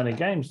didn't show many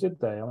games, did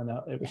they? I mean,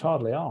 it was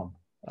hardly on.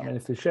 I mean,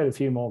 if they showed a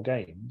few more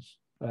games,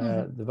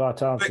 the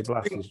Vitality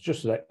Blast is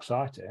just as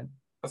exciting.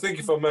 I think,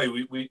 if I may,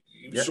 we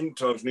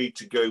sometimes need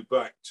to go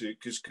back to,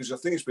 because I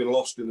think it's been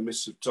lost in the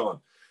mists of time.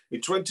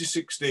 In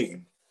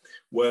 2016,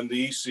 when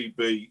the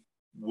ECB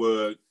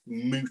were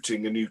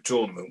mooting a new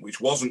tournament,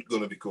 which wasn't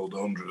going to be called the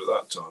 100 at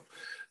that time,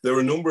 there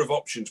were a number of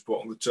options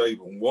put on the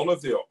table. And one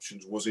of the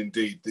options was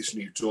indeed this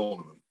new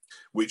tournament,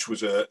 which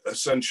was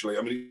essentially,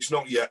 I mean, it's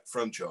not yet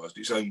franchised,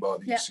 it's owned by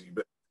the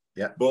ECB.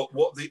 Yeah. But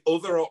what the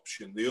other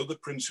option, the other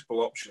principal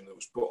option that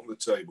was put on the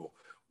table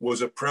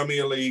was a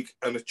Premier League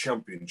and a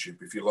Championship,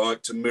 if you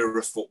like, to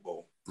mirror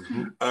football.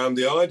 Mm-hmm. And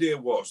the idea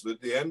was that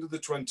at the end of the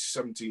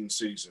 2017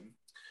 season,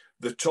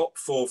 the top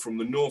four from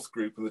the North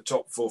Group and the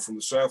top four from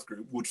the South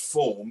Group would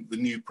form the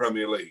new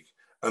Premier League.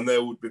 And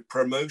there would be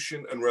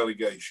promotion and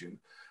relegation.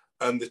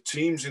 And the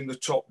teams in the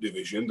top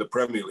division, the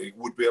Premier League,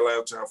 would be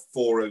allowed to have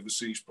 4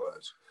 overseas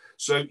players.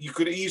 So you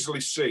could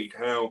easily see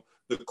how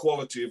the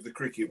quality of the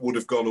cricket would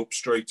have gone up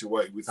straight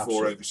away with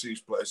Absolutely. 4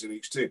 overseas players in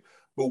each team.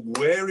 But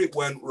where it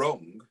went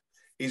wrong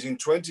is in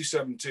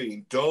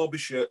 2017,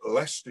 Derbyshire,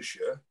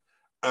 Leicestershire,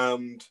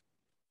 and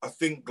I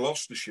think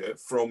Gloucestershire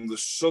from the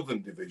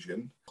Southern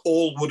Division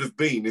all would have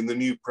been in the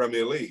new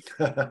Premier League.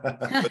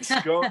 But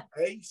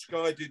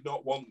Sky did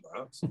not want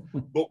that.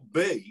 But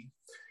B,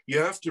 you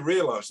have to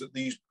realise that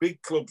these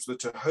big clubs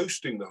that are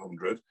hosting the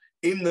 100,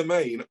 in the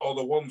main, are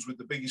the ones with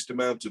the biggest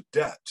amount of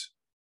debt.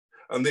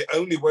 And the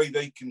only way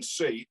they can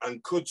see,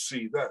 and could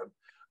see then,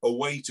 a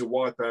way to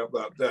wipe out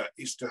that debt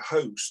is to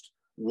host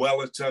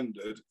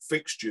well-attended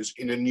fixtures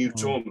in a new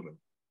tournament.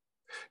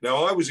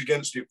 Now, I was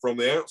against it from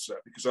the outset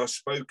because I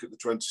spoke at the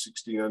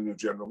 2016 annual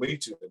general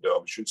meeting in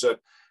Derbyshire and said,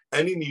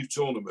 any new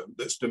tournament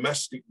that's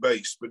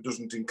domestic-based but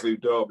doesn't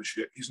include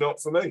Derbyshire is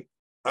not for me.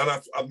 And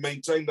I've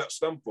maintained that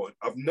standpoint.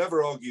 I've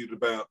never argued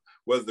about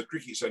whether the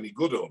cricket's any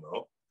good or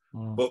not,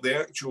 but the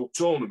actual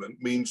tournament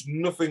means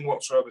nothing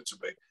whatsoever to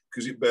me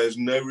because it bears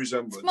no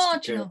resemblance It's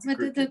marginal. to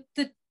county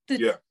cricket.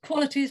 The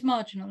quality is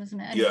marginal, isn't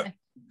it? Anyway. Yeah.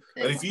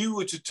 And if you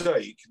were to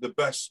take the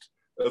best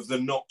of the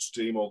Notts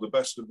team or the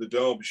best of the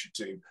Derbyshire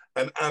team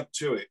and add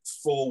to it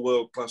 4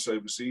 world-class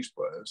overseas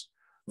players,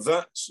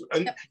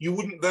 you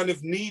wouldn't then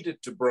have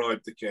needed to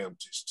bribe the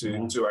counties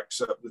to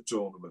accept the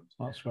tournament.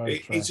 That's very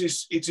true.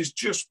 It has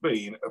just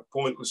been a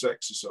pointless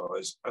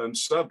exercise, and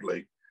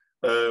sadly,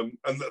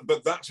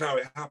 but that's how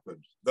it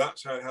happened.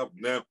 That's how it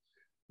happened. Now,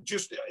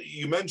 just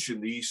you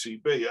mentioned the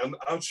ECB, and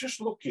I was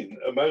just looking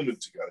a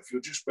moment ago, if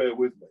you'll just bear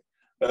with me,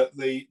 at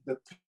the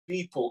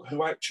people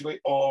who actually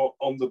are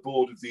on the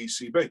board of the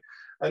ECB.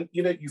 And,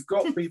 you've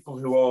got people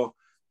who are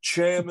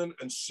chairmen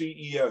and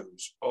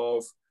CEOs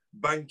of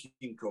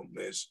banking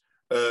companies,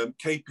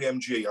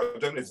 KPMG, I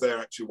don't know if they're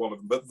actually one of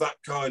them, but that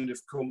kind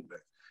of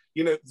company.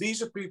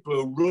 These are people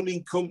who are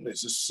running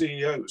companies as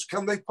CEOs.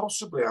 Can they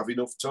possibly have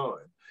enough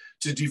time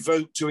to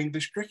devote to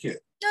English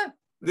cricket? No.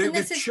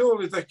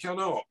 Surely they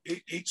cannot.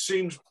 It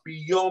seems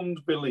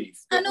beyond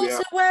belief. And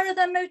also, where are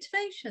their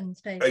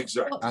motivations, David?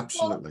 Exactly.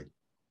 Absolutely.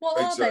 What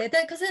are they?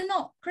 Because they're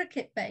not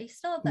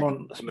cricket-based, are they?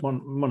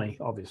 Money,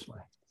 obviously.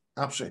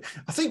 Absolutely.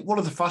 I think one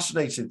of the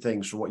fascinating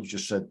things from what you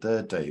just said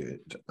there,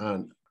 David,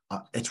 and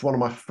it's one of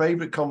my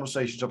favourite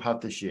conversations I've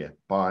had this year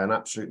by an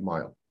absolute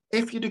mile.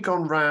 If you'd have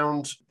gone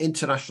round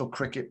international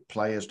cricket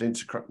players and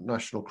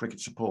international cricket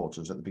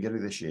supporters at the beginning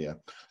of this year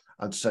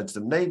and said to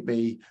them, name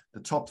me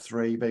the top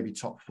 3, maybe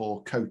top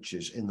 4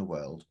 coaches in the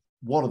world,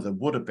 one of them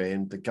would have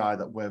been the guy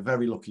that we're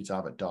very lucky to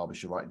have at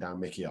Derbyshire right now,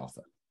 Mickey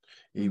Arthur.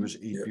 He'd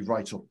be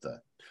right up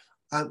there.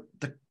 And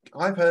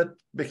I've heard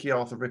Mickey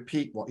Arthur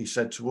repeat what he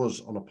said to us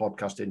on a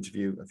podcast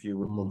interview a few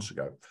months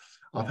ago.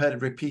 I've heard him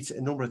repeat it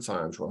a number of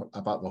times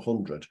about the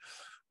 100,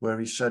 where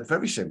he said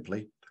very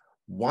simply,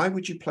 why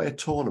would you play a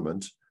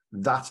tournament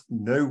that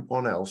no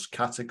one else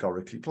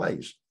categorically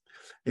plays?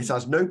 It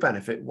has no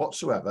benefit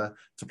whatsoever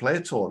to play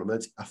a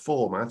tournament, a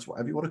format,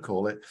 whatever you want to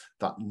call it,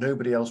 that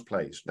nobody else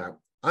plays. Now,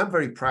 I'm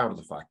very proud of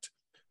the fact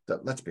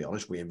that, let's be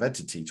honest, we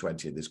invented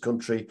T20 in this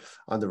country,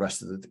 and the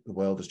rest of the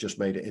world has just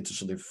made it into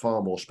something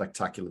far more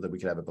spectacular than we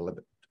could ever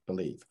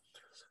believe.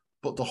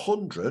 But the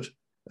 100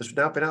 has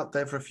now been out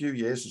there for a few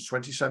years, since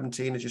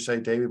 2017, as you say,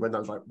 David, when I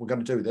was like, we're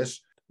going to do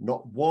this.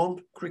 Not one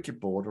cricket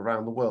board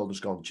around the world has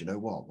gone, do you know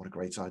what? What a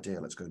great idea.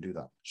 Let's go and do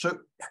that. So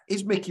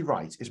is Mickey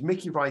right? Is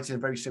Mickey right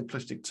in very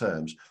simplistic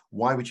terms?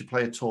 Why would you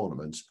play a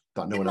tournament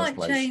that no one else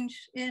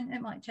plays?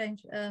 It might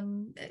change.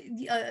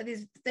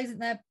 Isn't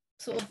there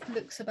sort of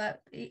looks about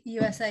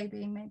USA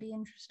being maybe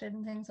interested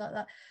and things like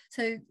that?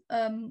 So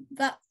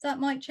that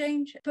might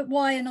change. But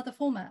why another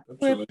format?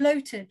 Absolutely. We're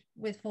bloated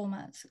with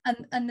formats.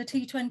 And the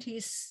T20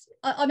 is...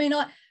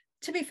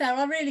 to be fair,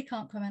 I really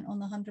can't comment on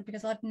the 100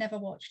 because I've never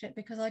watched it,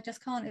 because I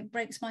just can't. It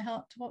breaks my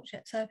heart to watch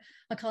it, so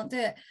I can't do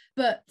it.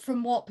 But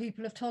from what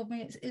people have told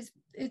me,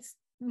 it's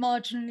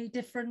marginally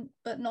different,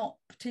 but not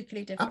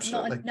particularly different.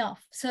 Absolutely. Not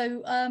enough.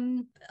 So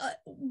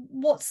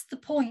what's the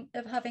point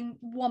of having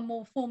one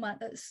more format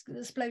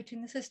that's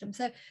bloating the system?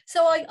 So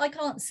I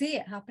can't see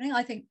it happening.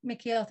 I think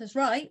Mickey Arthur's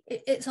right.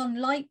 It's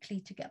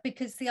unlikely to get,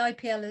 because the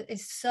IPL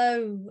is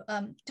so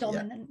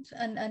dominant,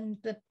 and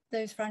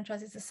those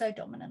franchises are so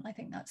dominant. I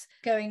think that's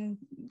going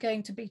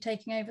to be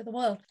taking over the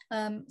world.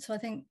 So I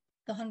think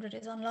the 100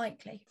 is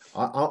unlikely.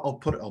 I'll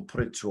put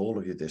it to all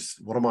of you. This,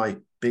 one of my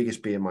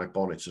biggest bee in my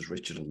bonnet, as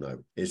Richard will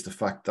know, is the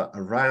fact that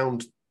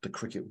around the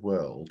cricket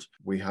world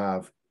we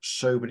have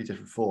so many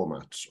different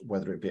formats,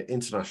 whether it be at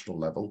international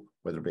level,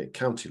 whether it be at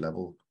county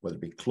level, whether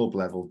it be club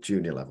level,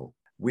 junior level.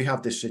 We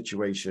have this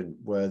situation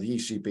where the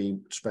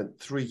ECB spent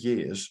 3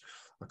 years,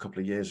 a couple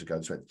of years ago,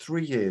 spent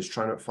 3 years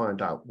trying to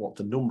find out what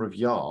the number of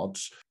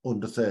yards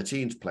under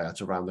 13s play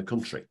at around the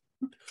country.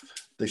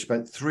 They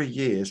spent 3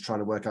 years trying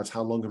to work out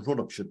how long a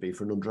run-up should be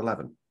for an under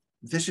 11.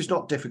 This is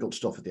not difficult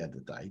stuff at the end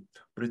of the day,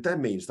 but it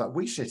then means that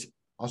we sit,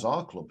 as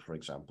our club, for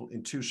example,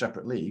 in 2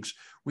 separate leagues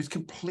with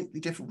completely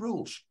different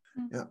rules.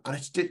 Yeah, and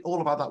it's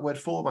all about that word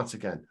format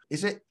again.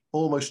 Is it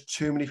almost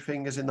too many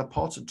fingers in the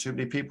pot and too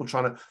many people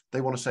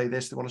they want to say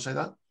this, they want to say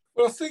that?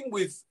 Well, I think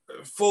with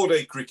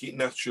 4-day cricket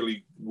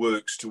naturally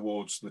works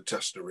towards the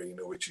test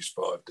arena, which is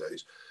 5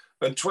 days.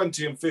 And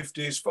 20 and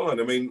 50 is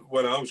fine. I mean,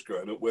 when I was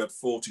growing up, we had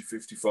 40,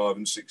 55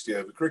 and 60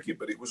 over cricket,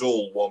 but it was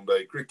all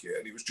 1-day cricket,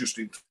 and it was just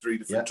in 3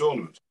 different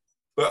tournaments.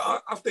 But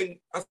I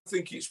think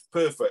it's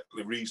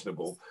perfectly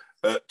reasonable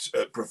at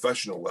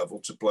professional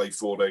level to play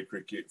 4-day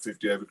cricket,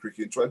 50 over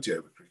cricket and 20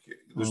 over cricket.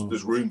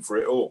 There's room for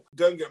it all.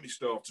 Don't get me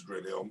started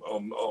really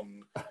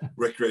on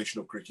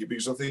recreational cricket,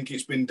 because I think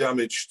it's been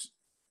damaged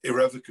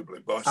irrevocably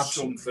by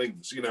some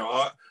things. You know,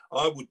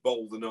 I would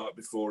bowl the night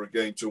before a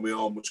game till my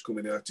arm was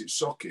coming out its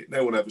socket.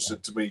 No one ever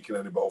said to me, you can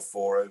only bowl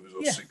 4 overs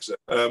or 6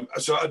 overs.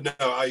 So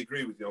I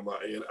agree with you on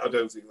that, Ian. I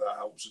don't think that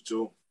helps at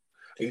all.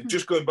 And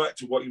just going back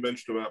to what you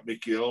mentioned about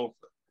Mickey Arthur,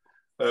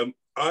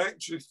 I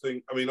actually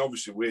think, I mean,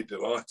 obviously we're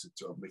delighted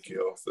to have Mickey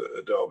Arthur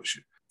at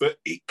Derbyshire, but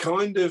it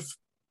kind of,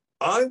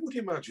 I would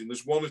imagine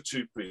there's 1 or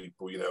 2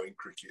 people, you know, in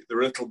cricket, they're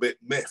a little bit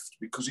miffed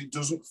because it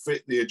doesn't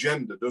fit the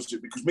agenda, does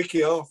it? Because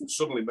Mickey Arthur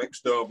suddenly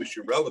makes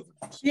Derbyshire relevant.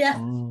 Yeah.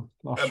 And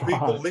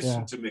people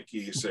listen to Mickey,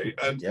 you see.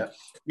 And,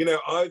 you know,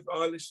 I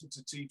listen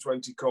to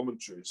T20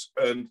 commentaries,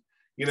 and,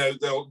 you know,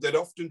 they'd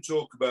often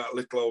talk about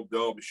little old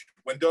Derbyshire.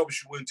 When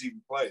Derbyshire weren't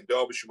even playing,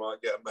 Derbyshire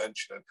might get a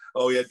mention. And,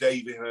 oh, yeah,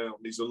 Davy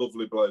Houghton, he's a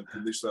lovely bloke,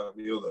 and this, that,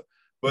 and the other.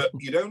 But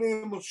you don't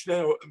hear much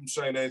now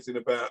saying anything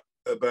about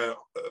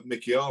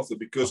Mickey Arthur,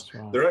 because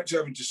they're actually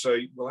having to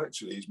say, well,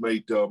 actually, he's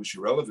made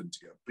Derbyshire relevant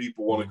again.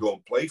 People want to go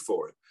and play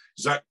for him.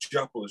 Zach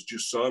Chappell has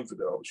just signed for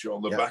Derbyshire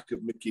on the back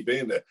of Mickey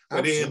being there.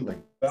 And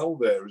Ian Bell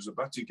there as a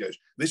batting coach.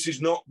 This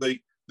is not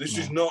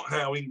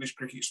how English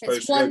cricket's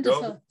supposed to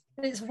go.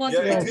 It's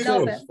wonderful. Yeah, it is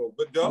wonderful.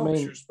 But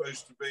Derbyshire is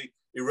supposed to be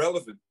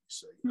irrelevant, you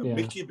see. And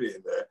Mickey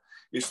being there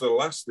is the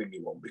last thing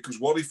you want, because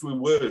what if we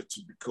were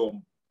to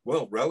become,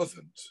 well,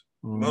 relevant?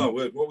 My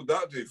word, what would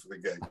that do for the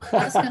game?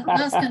 That's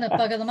going to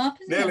bugger them up,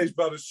 isn't it? Nearly as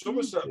bad as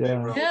Somerset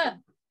being relevant. Yeah.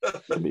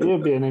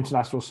 You'd be an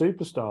international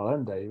superstar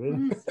then,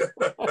 David.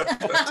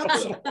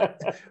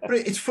 But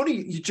it's funny,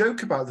 you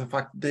joke about the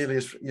fact nearly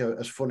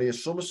as funny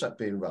as Somerset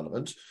being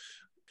relevant.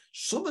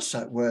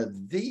 Somerset were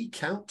the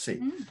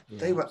county.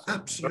 They were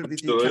absolutely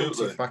the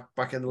county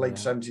back in the late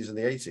 70s and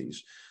the 80s.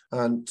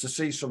 And to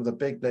see some of the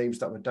big names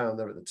that were down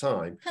there at the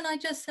time. Can I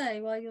just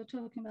say, while you're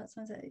talking about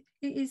Somerset,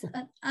 it is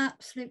an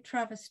absolute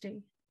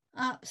travesty.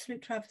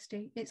 Absolute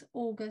travesty. It's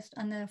August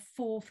and there are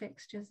 4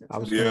 fixtures. I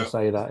was going to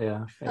say that,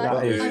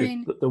 I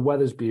mean, the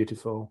weather's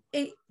beautiful.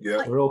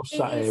 We're all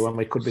sat here when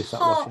we could be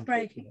sat watching.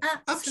 Heartbreaking.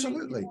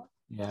 Absolutely.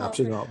 Yeah,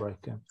 absolutely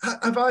heartbreaking.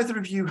 Have either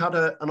of you had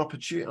an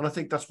opportunity, and I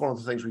think that's one of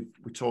the things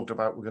we talked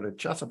about, we're going to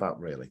chat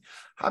about really.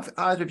 Have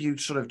either of you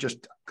sort of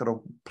just got a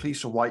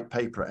piece of white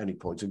paper at any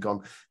point and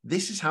gone,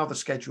 this is how the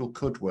schedule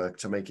could work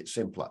to make it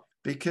simpler?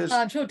 Because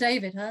I'm sure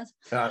David has.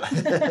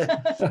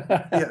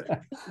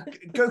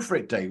 Go for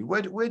it, David.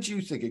 Where do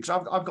you think? Because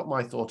I've got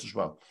my thoughts as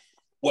well.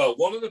 Well,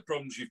 one of the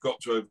problems you've got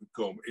to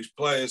overcome is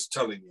players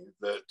telling you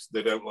that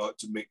they don't like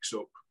to mix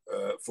up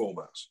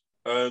formats.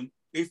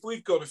 If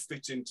we've got to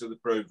fit into the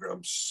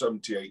programme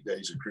 78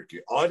 days of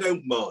cricket, I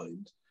don't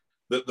mind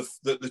that the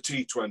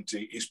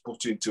T20 is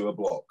put into a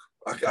block.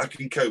 I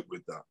can cope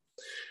with that.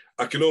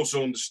 I can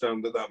also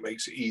understand that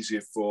makes it easier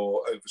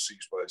for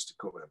overseas players to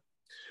come in.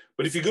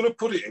 But if you're going to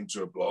put it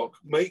into a block,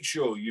 make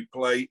sure you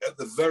play at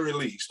the very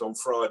least on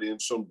Friday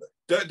and Sunday.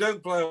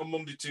 Don't play on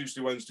Monday, Tuesday,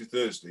 Wednesday,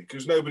 Thursday,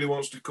 because nobody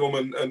wants to come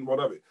and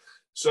whatever.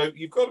 So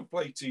you've got to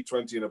play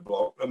T20 in a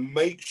block and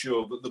make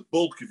sure that the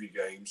bulk of your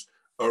games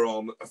are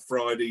on a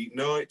Friday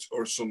night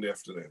or a Sunday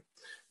afternoon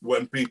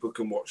when people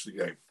can watch the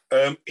game.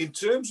 In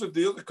terms of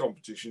the other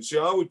competitions, see,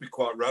 I would be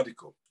quite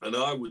radical, and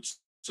I would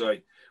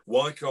say,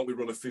 why can't we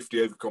run a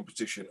 50-over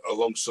competition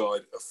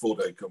alongside a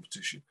 4-day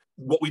competition?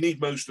 What we need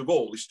most of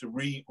all is to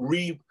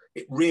reinvent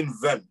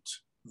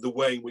the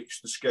way in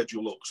which the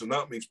schedule looks, and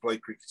that means play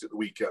cricket at the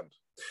weekend.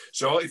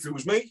 So if it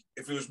was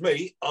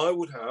me, I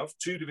would have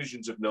 2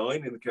 divisions of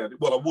 9 in the county.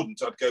 Well, I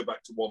wouldn't. I'd go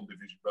back to 1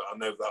 division, but I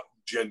know that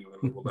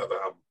genuinely will never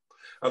happen.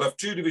 I'd have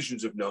 2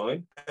 divisions of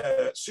 9,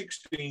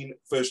 16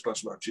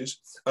 first-class matches,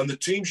 and the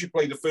teams you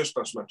play the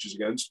first-class matches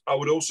against, I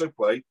would also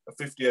play a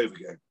 50-over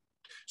game.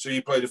 So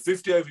you played a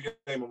 50-over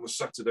game on the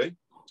Saturday.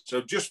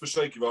 So just for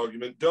sake of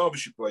argument,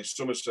 Derbyshire plays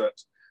Somerset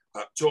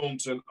at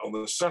Taunton. On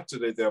the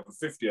Saturday, they have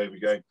a 50-over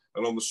game,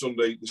 and on the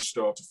Sunday, they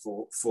start a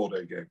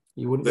 4-day game.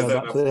 You wouldn't go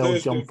back to the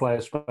old John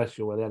Player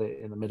special where they had it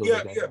in the middle of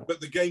the game. Yeah, right?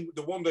 But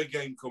the one-day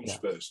game comes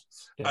first.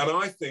 Yeah. And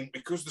I think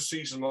because the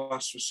season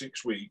lasts for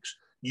 6 weeks,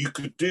 you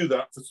could do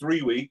that for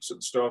 3 weeks at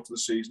the start of the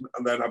season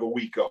and then have a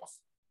week off.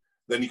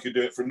 Then you could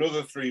do it for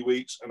another 3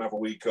 weeks and have a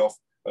week off,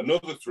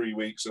 another 3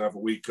 weeks and have a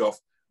week off.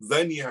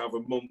 Then you have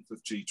a month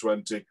of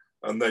T20,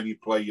 and then you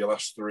play your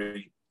last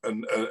 3.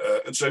 And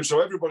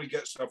so everybody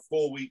gets to have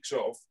 4 weeks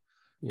off,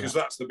 because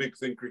that's the big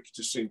thing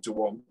cricketers seem to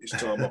want, is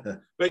time off.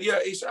 But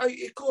yeah,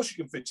 of course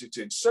you can fit it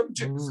in.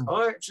 70.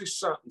 I actually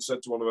sat and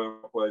said to one of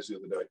our players the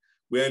other day,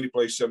 we only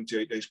play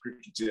 78 days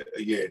cricket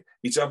a year.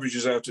 It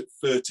averages out at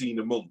 13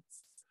 a month.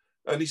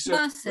 And he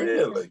said,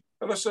 really?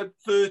 And I said,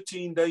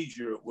 13 days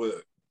you're at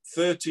work.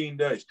 13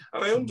 days.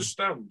 And I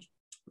understand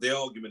the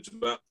argument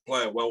about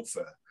player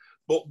welfare,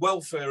 but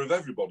welfare of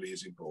everybody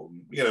is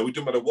important. You know, it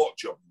doesn't matter what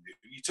job you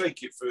do. You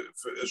take it for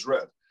as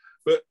read.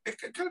 But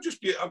can I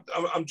just get,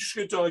 I'm just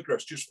going to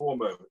digress just for a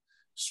moment.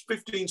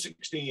 15,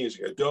 16 years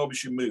ago,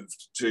 Derbyshire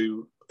moved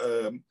to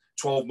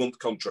 12-month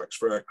contracts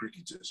for our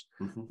cricketers.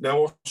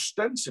 Now,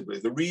 ostensibly,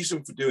 the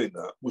reason for doing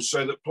that was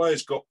so that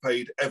players got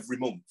paid every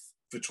month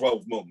for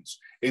 12 months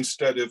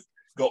instead of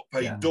got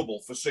paid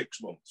double for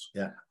 6 months.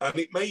 And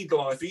it made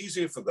life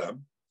easier for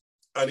them.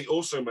 And it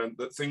also meant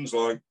that things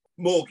like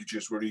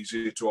mortgages were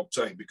easier to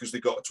obtain because they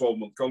got a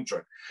 12-month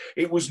contract.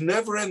 It was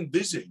never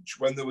envisaged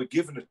when they were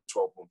given a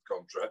 12-month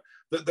contract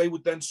that they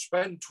would then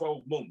spend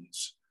 12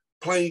 months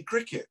playing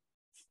cricket,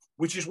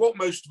 which is what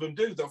most of them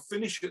do. They'll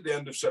finish at the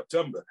end of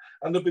September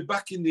and they'll be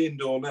back in the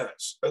indoor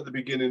nets at the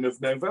beginning of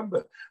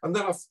November. And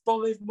they'll have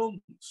 5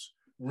 months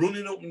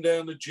running up and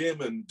down the gym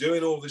and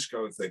doing all this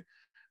kind of thing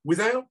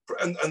without,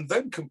 and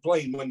then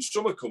complain when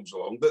summer comes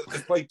along that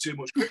they've played too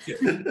much cricket.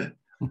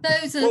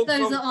 Those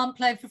that aren't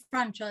playing for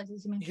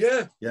franchises, I mean.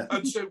 Yeah.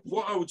 And so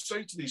what I would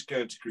say to these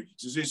county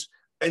cricketers is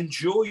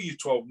enjoy your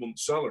 12-month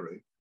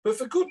salary, but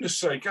for goodness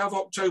sake, have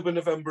October,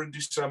 November and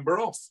December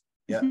off.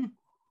 Yeah.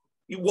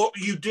 What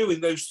you do in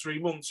those 3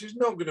 months is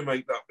not going to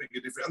make that big a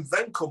difference. And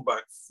then come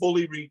back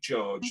fully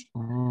recharged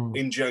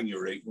in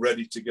January,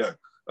 ready to go.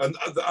 And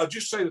I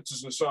just say that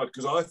as an aside,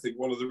 because I think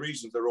one of the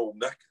reasons they're all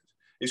knackered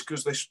is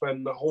because they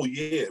spend the whole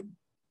year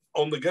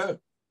on the go.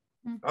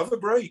 Have a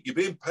break. You're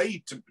being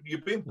paid,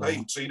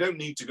 so you don't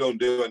need to go and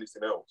do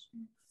anything else.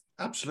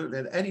 Absolutely.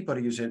 And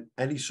anybody who's in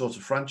any sort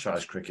of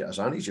franchise cricket, as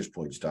Annie just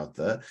pointed out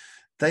there,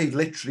 they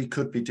literally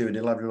could be doing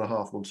 11 and a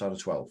half months out of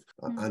 12.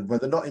 And when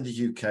they're not in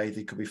the UK,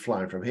 they could be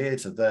flying from here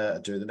to there,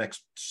 doing the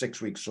next 6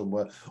 weeks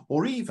somewhere,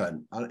 or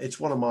even, and it's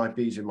one of my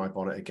bees in my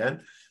bonnet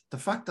again, the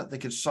fact that they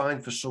could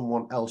sign for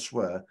someone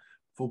elsewhere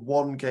for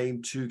 1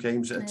 game, 2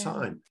 games at a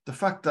time. The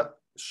fact that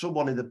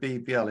someone in the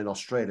BBL in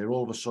Australia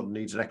all of a sudden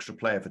needs an extra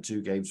player for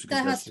 2 games.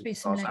 There has to be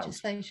some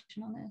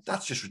legislation on it.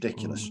 That's just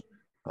ridiculous.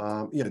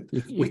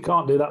 You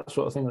can't do that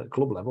sort of thing at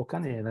club level,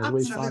 can you? As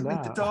we find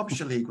out. The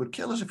Derbyshire League would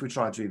kill us if we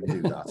tried to even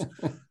do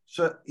that.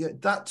 So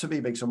that to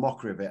me makes a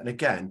mockery of it. And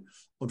again,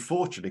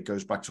 unfortunately, it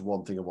goes back to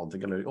one thing,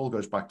 and it all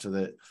goes back to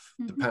the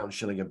pound,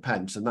 shilling and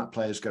pence. And that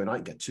player's going, I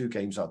can get 2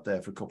 games out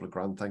there for a couple of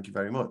grand. Thank you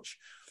very much.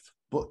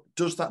 But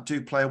does that do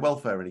player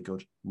welfare any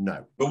good?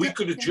 No. But we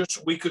could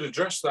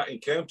address that in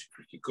county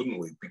cricket, couldn't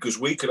we? Because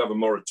we could have a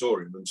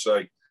moratorium and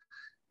say,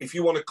 if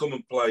you want to come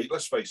and play,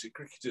 let's face it,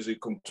 cricketers who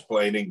come to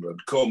play in England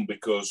come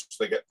because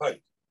they get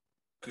paid.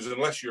 Because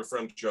unless you're a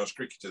franchise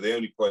cricketer, the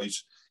only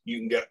place you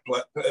can get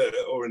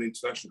or an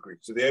international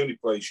cricketer, the only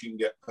place you can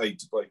get paid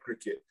to play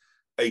cricket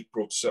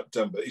April to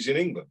September is in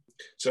England.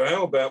 So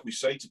how about we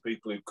say to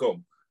people who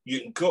come,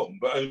 you can come,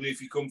 but only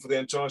if you come for the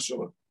entire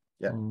summer.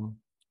 Yeah.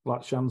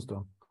 Like Shan's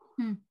done.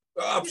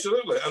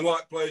 Absolutely, and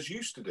like players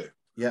used to do.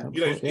 Yeah,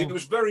 it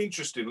was very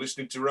interesting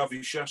listening to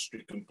Ravi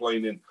Shastri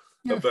complaining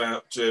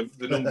about the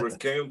number of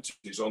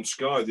counties on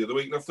Sky the other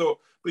week, and I thought,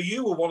 but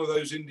you were one of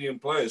those Indian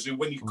players who,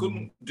 when you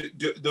couldn't,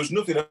 there was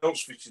nothing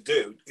else for you to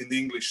do in the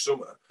English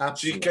summer,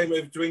 so you came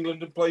over to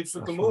England and played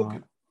for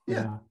Glamorgan.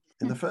 Right.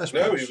 In the first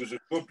place. No,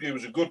 he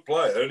was a good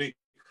player, and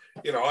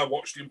I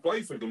watched him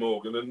play for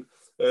Glamorgan and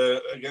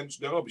against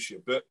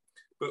Derbyshire, but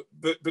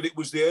it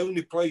was the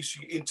only place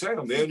in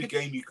town. The only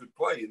game you could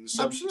play in the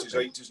 70s,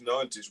 80s, and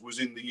 90s was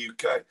in the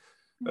UK.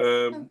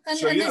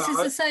 This is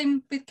the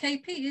same with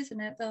KP, isn't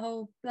it? The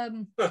whole we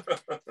won't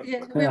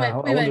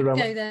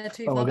go there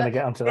too far. We're going to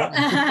get onto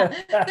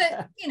that.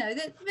 but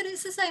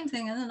it's the same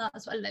thing, and then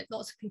that's why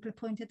lots of people have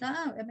pointed that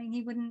out. I mean,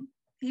 he wouldn't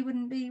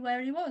be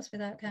where he was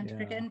without county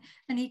cricket,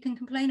 and he can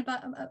complain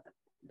about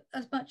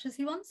as much as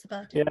he wants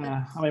about it.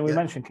 Yeah, I mean, we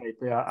mentioned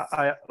KP.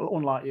 I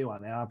unlike you,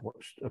 Annie, I've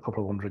watched a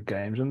couple of 100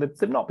 games, and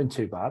they've not been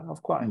too bad.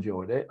 I've quite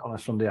enjoyed it on a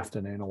Sunday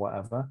afternoon or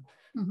whatever.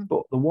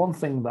 But the one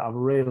thing that I've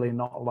really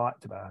not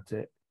liked about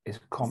it is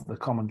the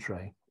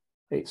commentary.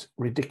 It's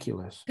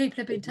ridiculous. People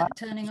have been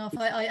turning off.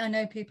 I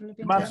know people have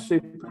been turning off.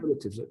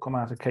 Superlatives that come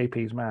out of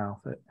KP's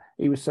mouth.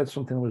 He said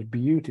something that was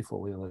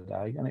beautiful the other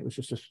day, and it was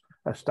just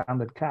a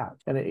standard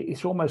catch. And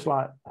it's almost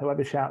like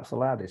whoever shouts the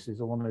loudest is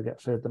the one who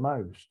gets heard the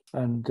most.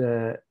 And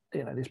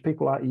there's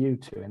people like you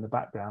two in the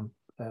background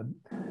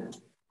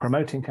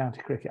promoting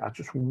county cricket. I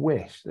just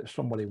wish that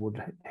somebody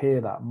would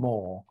hear that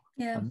more,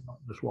 and not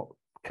just what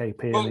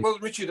KP. Well,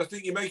 Richard, I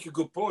think you make a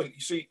good point.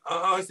 You see,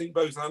 I think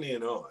both Annie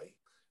and I,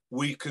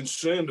 we're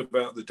concerned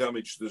about the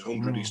damage that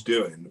 100 is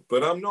doing,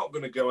 but I'm not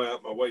going to go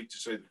out my way to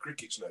say the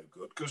cricket's no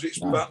good, because it's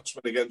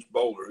batsman against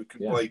bowler who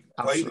can play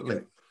the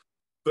game.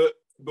 But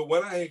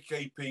when I hear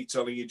KP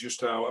telling you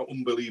just how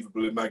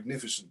unbelievably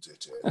magnificent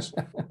it is,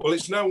 well,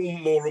 it's no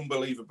more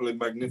unbelievably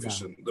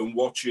magnificent than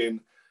watching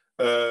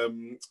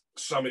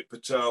Samit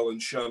Patel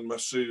and Shan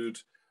Masood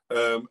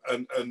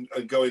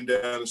and going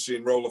down and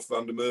seeing Roloff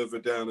van der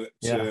Merwe down at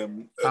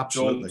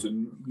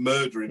Taunton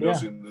murdering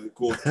us in the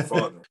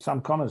quarter-final.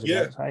 Sam Connors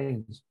against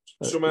Haynes.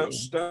 Some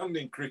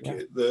outstanding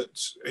cricket that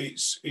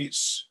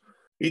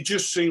it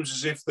just seems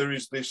as if there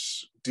is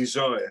this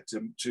desire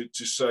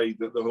to say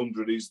that the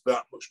 100 is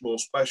that much more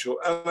special.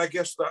 And I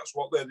guess that's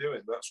what they're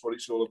doing. That's what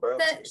it's all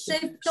about.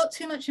 They've got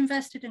too much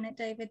invested in it,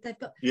 David. They've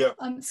got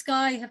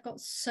Sky have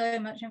got so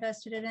much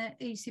invested in it.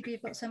 ECB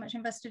have got so much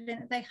invested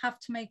in it. They have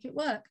to make it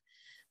work.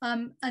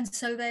 And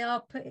so they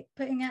are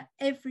putting out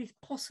every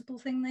possible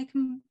thing they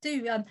can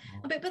do.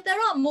 But there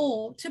are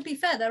more, to be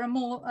fair, there are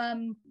more,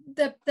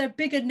 there are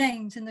bigger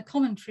names in the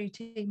commentary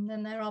team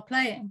than there are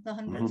playing the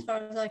 100, as far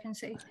as I can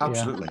see.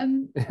 Absolutely.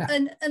 And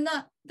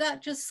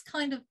that just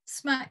kind of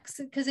smacks,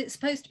 because it's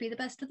supposed to be the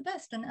best of the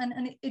best,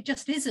 and it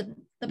just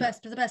isn't the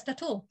best of the best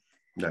at all.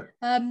 No.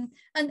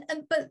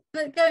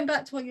 But going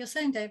back to what you're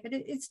saying, David,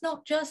 it's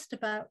not just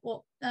about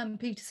what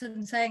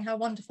Peterson saying how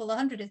wonderful the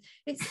 100 is.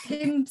 It's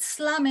him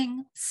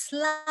slamming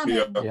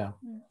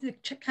the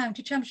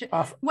county championship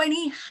when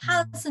he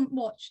hasn't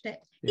watched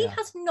it. He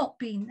has not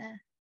been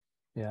there.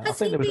 Yeah, has I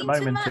think there was a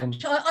moment.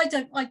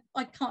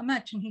 I can't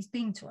imagine he's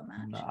been to a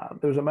match. Nah,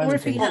 there was a moment. Or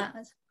if he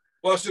has.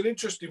 Well, it's an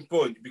interesting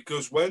point,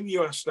 because when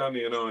you asked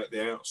Annie and I at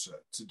the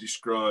outset to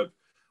describe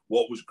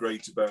what was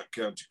great about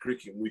county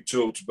cricket, we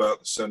talked about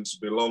the sense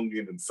of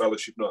belonging and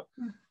fellowship.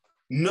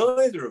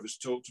 Neither of us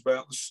talked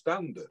about the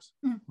standard.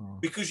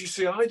 Because, you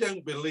see, I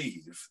don't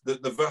believe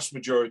that the vast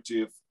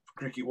majority of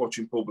cricket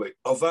watching public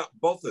are that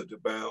bothered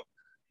about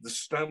the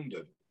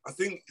standard. I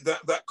think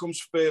that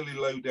comes fairly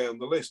low down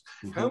the list.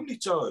 How many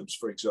times,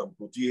 for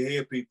example, do you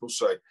hear people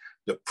say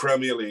the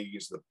Premier League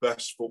is the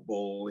best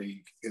football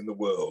league in the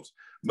world?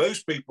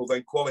 Most people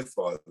then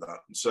qualify that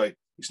and say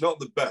it's not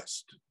the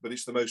best, but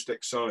it's the most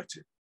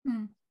exciting.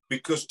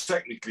 Because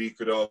technically you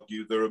could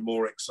argue there are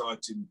more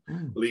exciting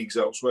leagues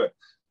elsewhere.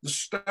 The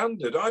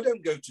standard, I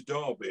don't go to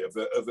Derby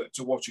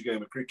to watch a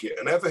game of cricket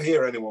and ever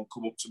hear anyone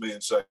come up to me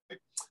and say,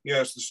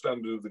 yes, the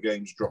standard of the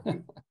game's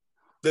dropping.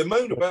 They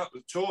moan about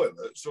the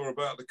toilets or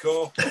about the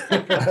carpet,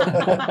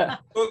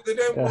 but they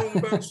don't moan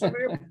about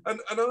something else.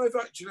 And I've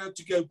actually had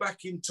to go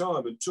back in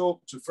time and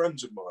talk to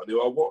friends of mine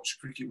who I watched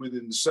cricket with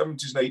in the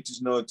 70s,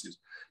 80s, 90s,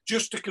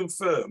 just to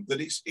confirm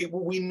that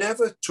we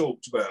never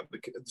talked about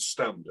the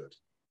standard.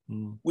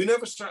 We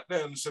never sat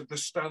down and said the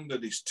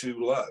standard is too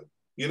low.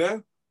 You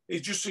know,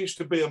 it just seems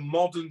to be a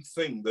modern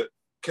thing that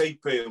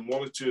KP and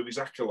one or two of his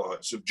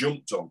acolytes have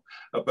jumped on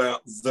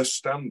about the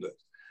standard.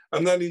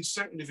 And then in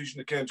second division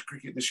of county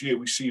cricket this year,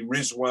 we see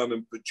Rizwan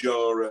and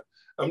Pujara.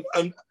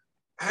 And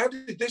how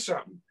did this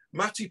happen?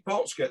 Matty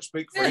Potts gets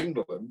picked for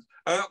England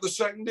out the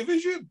second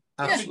division.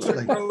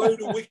 Absolutely. He took a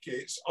load of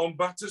wickets on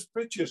batters'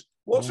 pitches.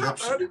 What's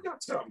happened? How did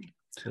that happen?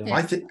 Yeah.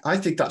 I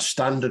think that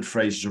standard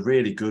phrase is a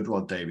really good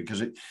one, David,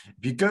 because if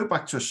you go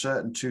back to a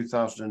certain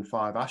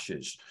 2005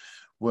 Ashes,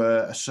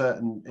 where a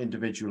certain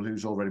individual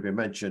who's already been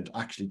mentioned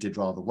actually did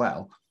rather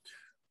well,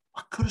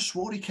 I could have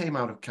sworn he came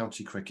out of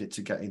county cricket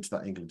to get into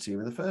that England team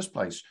in the first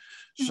place.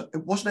 So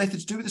it wasn't anything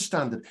to do with the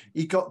standard.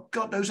 He got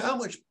God knows how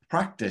much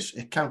practice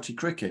in county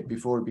cricket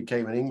before he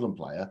became an England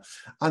player,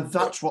 and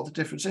that's what the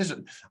difference is.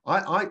 And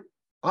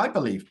I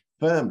believe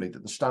firmly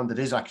that the standard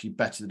is actually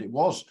better than it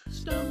was.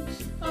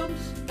 Stumps,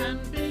 umps,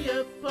 and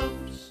beer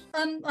pumps.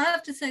 I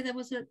have to say there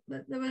were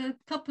a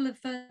couple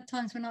of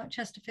times when I was at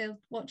Chesterfield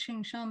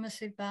watching Shan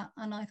Masood bat,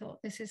 and I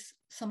thought this is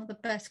some of the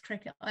best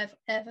cricket I've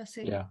ever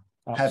seen. Yeah,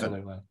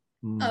 absolutely.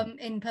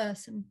 In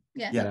person.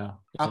 Yeah,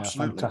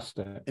 absolutely.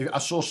 Fantastic. I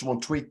saw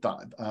someone tweet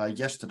that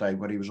yesterday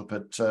when he was up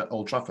at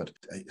Old Trafford.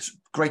 It's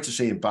great to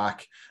see him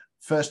back.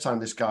 First time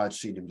this guy had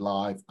seen him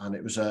live, and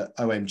it was a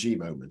OMG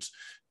moment.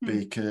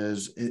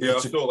 Because I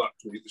saw that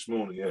tweet this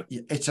morning.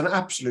 It's an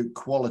absolute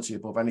quality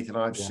above anything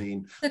I've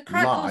seen. The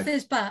crack off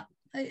his bat.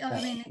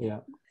 I mean,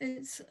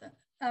 it's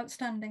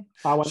outstanding.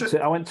 I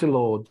went to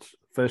Lord's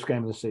first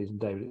game of the season,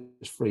 David. It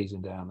was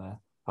freezing down there.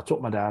 I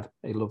took my dad.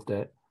 He loved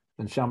it.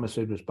 And Shan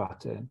Masood was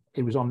batting.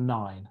 He was on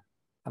 9,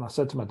 and I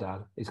said to my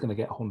dad, "He's going to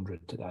get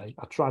 100 today."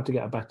 I tried to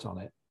get a bet on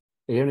it,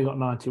 He only got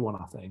 91,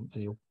 I think.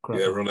 And he'll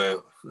run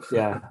out.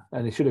 Yeah,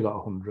 and he should have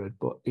got 100.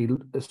 But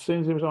as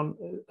soon as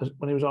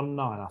when he was on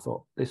 9, I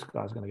thought, this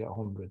guy's going to get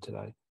 100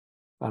 today.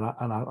 And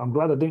I'm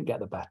glad I didn't get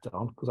the bet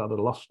on because I'd have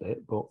lost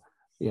it. But,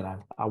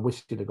 I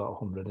wish he'd have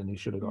got 100 and he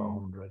should have got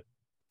 100.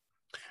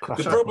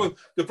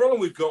 The problem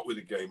we've got with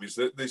the game is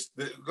that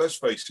let's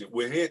face it,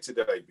 we're here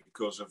today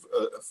because of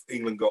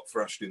England got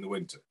thrashed in the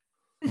winter.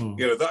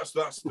 That's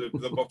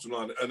the bottom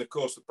line. And of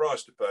course, the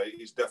price to pay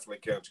is definitely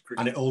county cricket.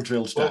 And it all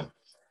drills down.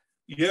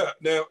 Yeah.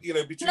 Now,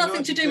 between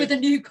nothing to do with a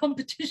new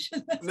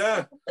competition.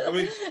 No, I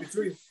mean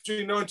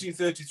between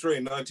 1933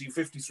 and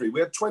 1953, we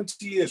had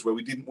 20 years where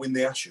we didn't win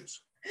the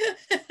Ashes,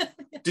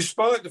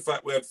 despite the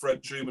fact we had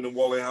Fred Truman and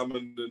Wally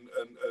Hammond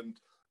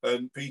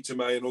and Peter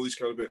May and all these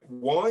kind of bit.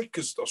 Why?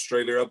 Because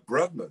Australia had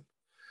Bradman.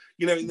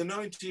 In the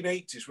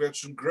 1980s, we had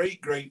some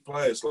great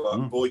players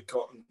like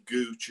Boycott and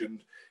Gooch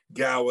and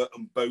Gower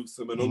and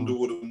Botham and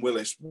Underwood and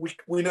Willis.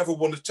 We never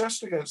won a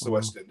test against the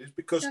West Indies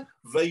because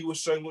they were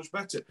so much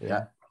better.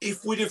 Yeah.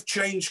 If we'd have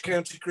changed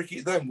county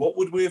cricket then, what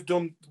would we have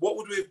done? What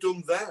would we have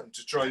done then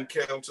to try and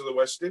counter the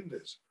West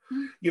Indies?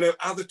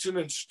 Atherton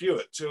and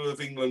Stewart, two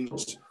of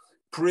England's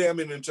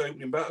preeminent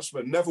opening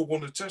batsmen, never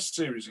won a test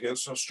series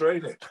against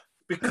Australia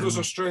because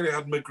Australia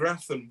had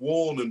McGrath and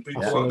Warne and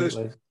people like this.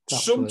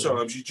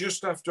 Sometimes you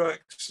just have to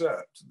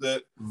accept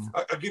that.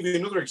 I'll give you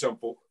another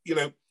example.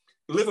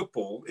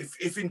 Liverpool,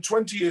 if in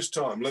 20 years'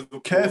 time, Liverpool...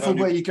 Careful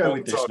where you go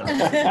with this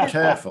now.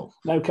 Careful.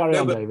 No, carry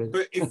on, David.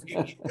 But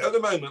at the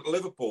moment,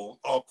 Liverpool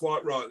are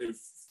quite rightly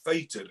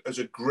fated as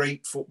a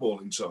great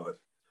footballing side.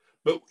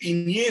 But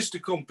in years to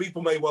come,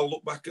 people may well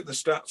look back at the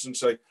stats and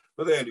say,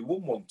 but they only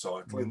won one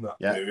title in that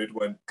period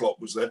when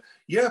Klopp was there.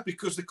 Yeah,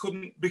 because they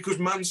couldn't, because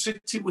Man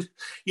City was...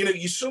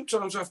 you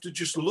sometimes have to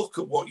just look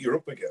at what you're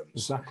up against.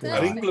 Exactly.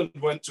 And England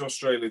went to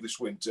Australia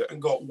this winter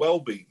and got well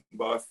beaten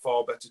by a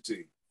far better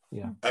team.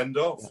 Yeah. End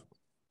of.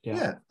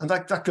 Yeah, and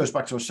that goes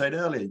back to what I was saying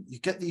earlier. You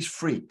get these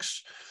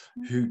freaks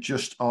who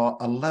just are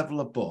a level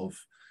above,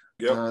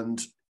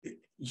 and you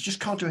just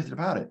can't do anything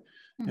about it.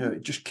 You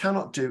just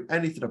cannot do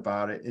anything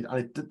about it.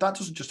 That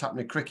doesn't just happen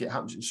in cricket; it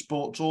happens in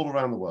sports all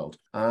around the world.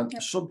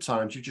 And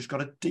sometimes you've just got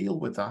to deal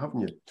with that,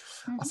 haven't you?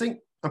 I think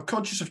I'm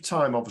conscious of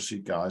time, obviously,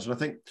 guys, and I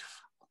think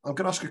I'm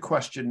going to ask a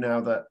question now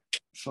that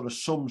sort of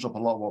sums up a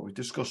lot of what we've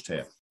discussed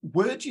here.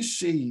 Where do you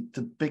see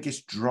the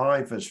biggest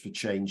drivers for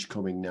change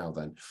coming now?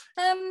 Then.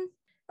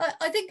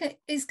 I think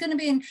it's going to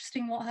be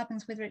interesting what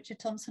happens with Richard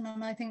Thompson,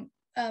 and I think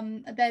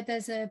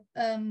there's a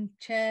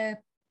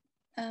chair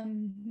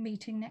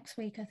meeting next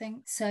week, I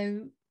think.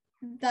 So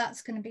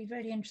that's going to be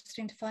really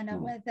interesting to find out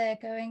where they're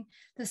going.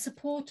 The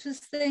supporters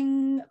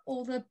thing,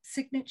 all the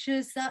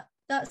signatures,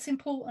 that's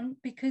important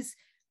because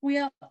we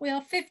are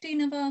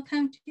 15 of our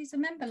counties are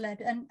member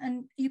led,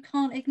 and you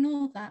can't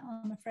ignore that.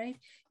 I'm afraid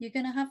you're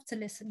going to have to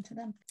listen to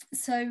them.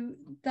 So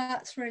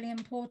that's really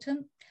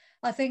important.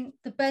 I think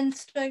the Ben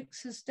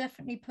Stokes has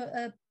definitely put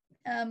a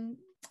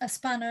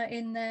spanner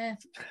in their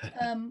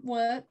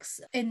works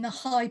in the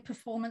high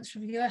performance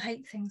review. I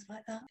hate things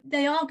like that.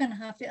 They are going to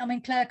have to. I mean,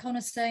 Claire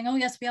Connor's saying, oh,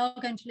 yes, we are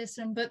going to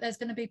listen, but there's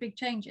going to be big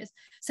changes.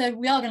 So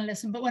we are going to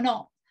listen, but we're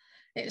not.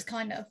 It was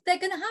kind of, they're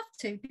going to have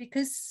to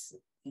because,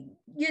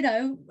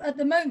 at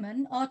the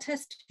moment, our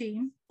test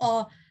team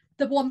are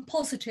the one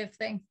positive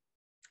thing.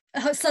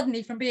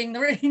 Suddenly from being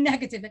the really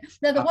negative,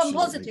 they're the one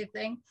positive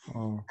thing.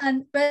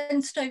 And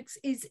Ben Stokes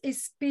is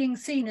being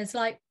seen as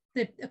like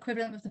the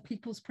equivalent of the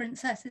people's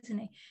princess, isn't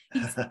he?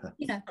 He's,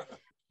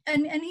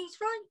 and he's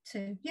right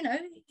to,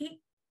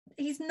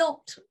 he's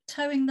not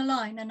towing the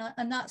line,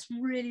 and that's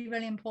really,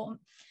 really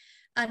important.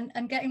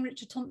 And getting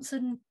Richard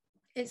Thompson,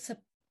 it's a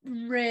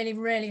really,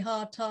 really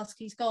hard task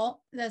he's got.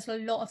 There's a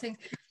lot of things,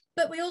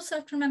 but we also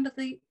have to remember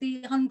the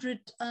 100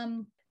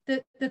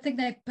 the thing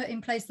they put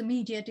in place, the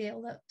media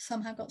deal that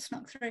somehow got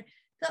snuck through,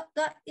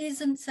 that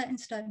isn't set in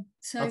stone.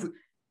 So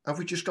have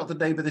we just got the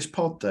name of this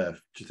pod there,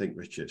 do you think,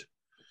 Richard?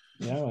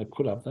 Yeah, I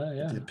could have there,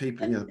 yeah.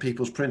 The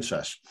people's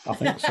princess. I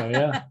think so,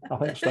 yeah. I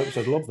think Stokes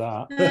would love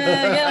that.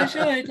 Yeah, I'm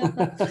sure he'd love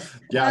that.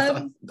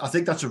 Yeah, I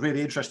think that's a really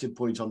interesting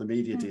point on the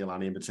media deal,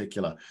 Annie, in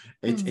particular.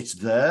 It's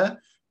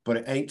there, but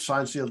it ain't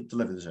signed, sealed,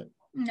 delivered, is it?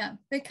 No,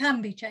 it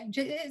can be changed.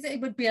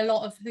 It would be a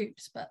lot of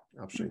hoops, but...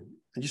 Absolutely.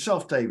 And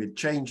yourself, David,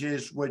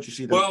 changes, where do you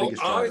see the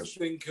biggest drivers? I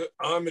think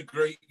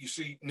you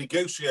see,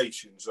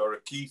 negotiations are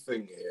a key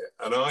thing here.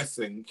 And I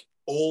think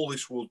all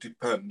this will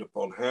depend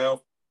upon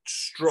how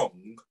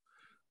strong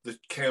the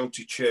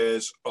county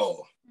chairs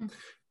are.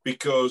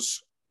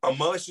 Because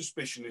my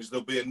suspicion is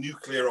there'll be a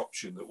nuclear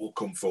option that will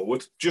come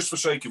forward. Just for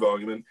sake of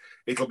argument,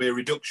 it'll be a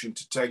reduction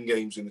to 10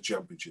 games in the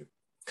championship.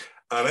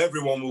 And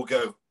everyone will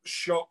go,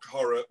 shock,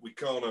 horror, we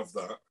can't have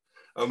that.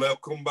 And they'll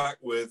come back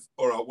with,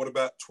 all right, what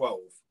about 12?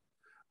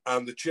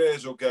 And the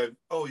chairs will go,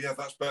 oh, yeah,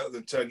 that's better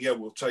than 10. Yeah,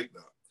 we'll take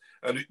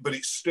that. But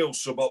it's still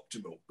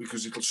suboptimal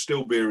because it'll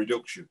still be a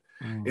reduction.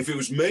 If it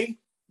was me,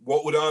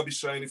 what would I be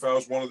saying if I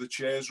was one of the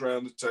chairs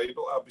around the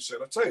table? I'd be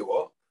saying, I'll tell you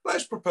what,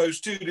 let's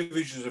propose 2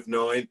 divisions of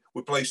 9.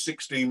 We play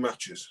 16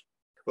 matches.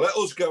 Let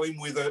us go in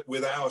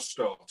with our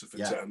starter for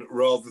 10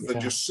 rather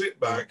than just sit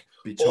back,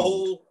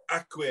 all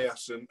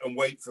acquiescent and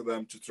wait for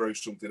them to throw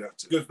something at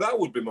us. Because that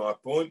would be my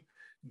point.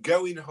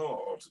 Go in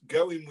hard,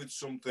 go in with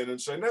something and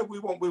say, no, we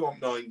want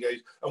 9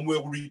 games and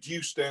we'll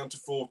reduce down to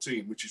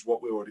 14, which is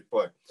what we already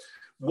play.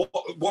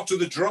 What are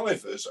the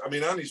drivers? I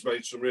mean, Annie's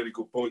made some really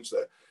good points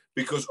there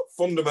because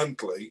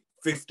fundamentally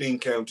 15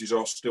 counties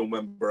are still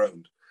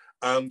member-owned.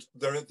 And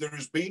there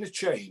has been a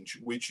change,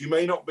 which you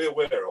may not be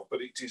aware of,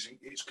 but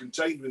it's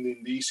contained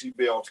within the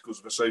ECB Articles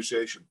of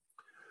Association,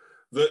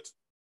 that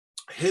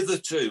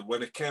hitherto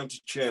when a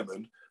county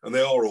chairman, and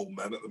they are all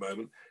men at the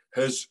moment,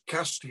 has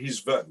cast his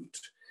vote,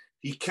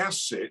 he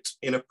casts it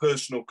in a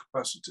personal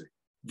capacity.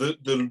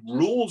 The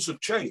rules have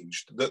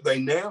changed, that they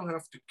now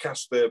have to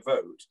cast their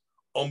vote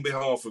on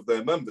behalf of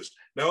their members.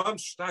 Now, I'm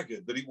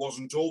staggered that it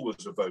wasn't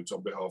always a vote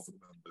on behalf of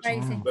the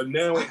members, but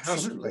now it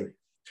has to be.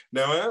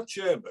 Now, our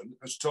chairman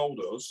has told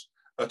us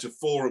at a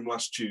forum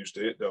last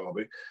Tuesday at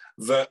Derby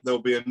that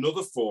there'll be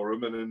another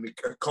forum and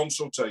a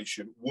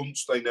consultation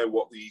once they know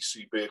what the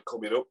ECB are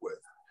coming up with.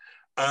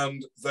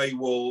 And they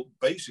will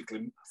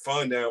basically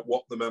find out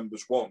what the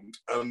members want,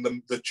 and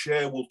the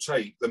chair will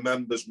take the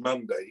members'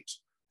 mandate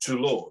to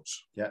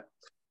Lords. Yeah.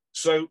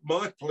 So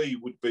my plea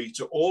would be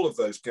to all of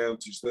those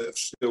counties that have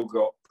still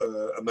got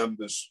a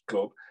members'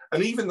 club,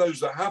 and even those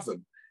that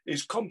haven't,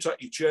 is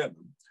contact your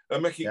chairman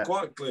and make it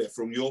quite clear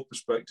from your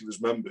perspective as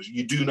members,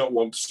 you do not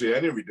want to see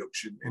any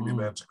reduction in the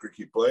amount of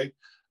cricket played,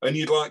 and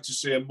you'd like to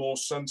see a more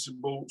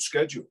sensible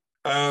schedule.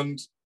 And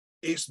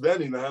it's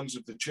then in the hands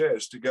of the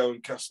chairs to go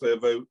and cast their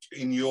vote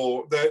in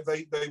your...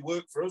 They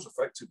work for us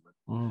effectively.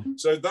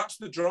 So that's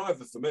the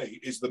driver for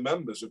me, is the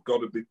members have got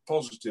to be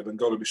positive and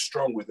got to be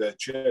strong with their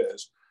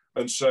chairs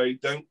and say,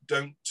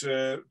 don't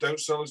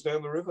sell us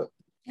down the river.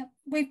 Yep.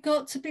 We've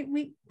got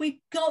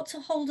to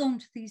hold on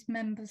to these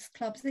members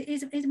clubs. It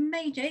is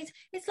major.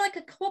 It's like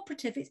a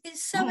cooperative.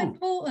 It's so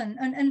important,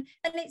 and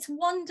it's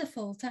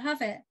wonderful to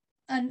have it.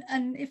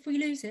 And if we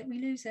lose it, we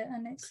lose it,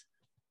 and it's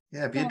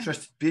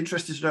be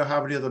interested to know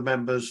how many other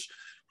members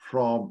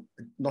from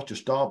not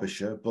just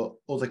Derbyshire but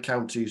other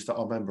counties that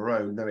are member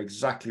owned know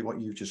exactly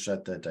what you just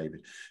said there,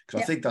 David.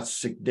 Because I think that's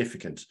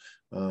significant.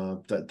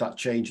 That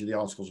change in the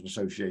Articles of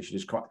Association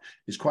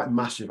is quite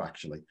massive,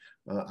 actually.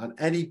 And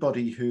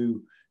anybody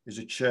who is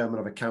a chairman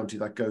of a county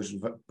that goes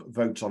and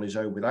votes on his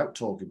own without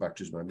talking back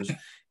to his members,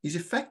 he's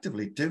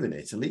effectively doing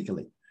it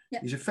illegally.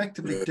 Yep. He's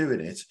effectively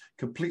doing it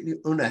completely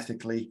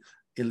unethically,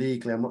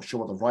 illegally. I'm not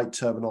sure what the right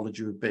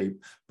terminology would be,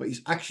 but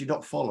he's actually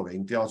not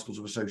following the Articles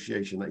of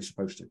Association that he's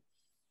supposed to.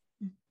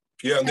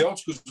 Yeah, and the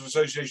Articles of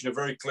Association are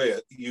very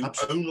clear.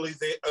 Only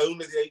the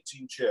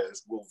 18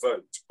 chairs will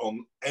vote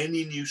on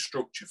any new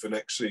structure for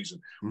next season,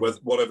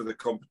 whatever the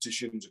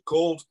competitions are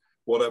called,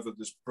 whatever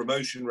there's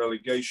promotion,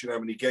 relegation, how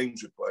many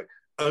games we play.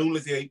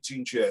 Only the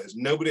 18 chairs,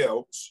 nobody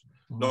else,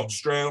 not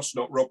Strauss,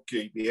 not Rob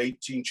Key. The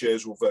 18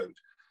 chairs will vote.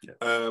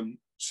 Yeah.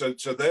 So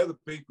they're the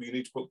people you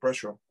need to put the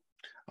pressure on.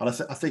 And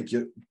I think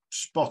you're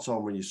spot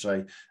on when you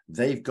say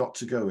they've got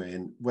to go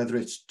in, whether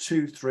it's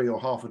 2, 3 or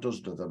half a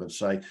dozen of them, and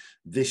say,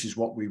 this is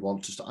what we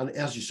want to start. And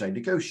as you say,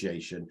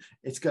 negotiation,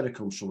 it's going to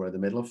come somewhere in the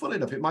middle. And funny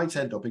enough, it might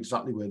end up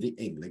exactly where the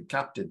England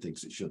captain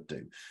thinks it should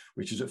do,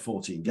 which is at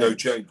 14 games. No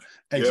change.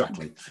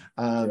 Exactly.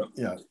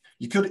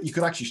 You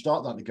could actually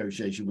start that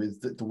negotiation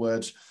with the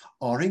words,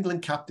 our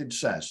England captain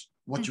says.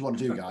 What do you want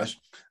to do, guys?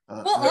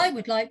 What I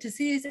would like to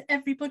see is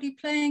everybody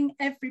playing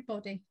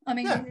everybody. I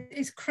mean,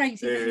 it's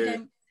crazy that you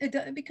don't...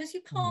 Because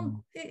you can't,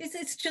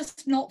 it's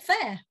just not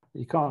fair.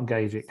 You can't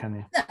gauge it, can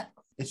you? No.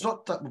 It's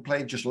not that we're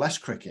playing just less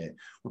cricket.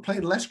 We're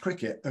playing less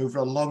cricket over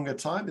a longer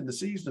time in the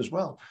season as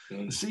well.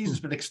 The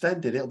season's been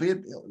extended.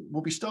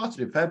 We'll be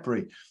started in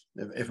February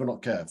if we're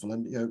not careful.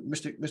 And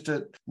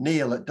Mr.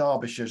 Neil at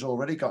Derbyshire has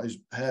already got his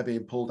hair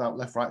being pulled out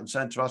left, right, and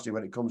centre, hasn't he,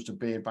 when it comes to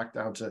being back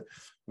down to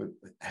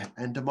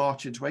end of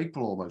March into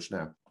April almost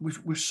now.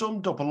 We've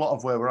summed up a lot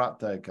of where we're at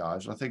there,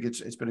 guys. I think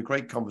it's been a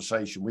great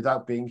conversation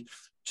without being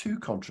too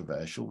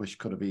controversial, which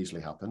could have easily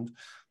happened.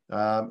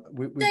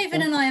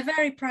 David and I are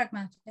very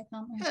pragmatic,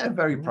 aren't we? Yeah,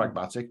 very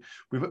pragmatic.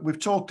 We've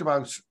talked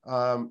about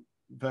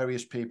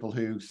various people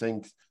who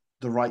think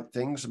the right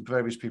things and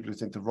various people who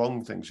think the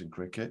wrong things in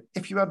cricket.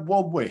 If you had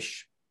one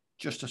wish,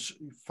 just to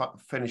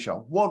finish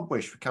off, one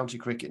wish for county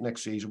cricket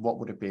next season, what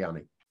would it be,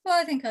 Annie? Well,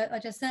 I think I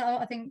just said,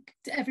 I think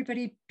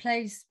everybody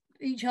plays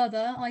each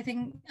other, I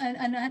think,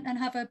 and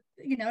have a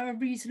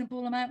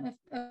reasonable amount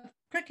of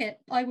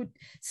cricket. I would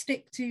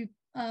stick to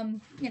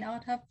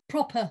I'd have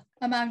proper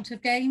amount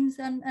of games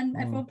and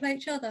everyone play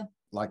each other.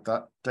 Like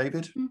that,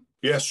 David?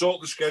 Yeah,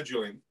 sort the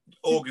scheduling.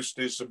 August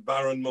is a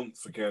barren month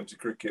for county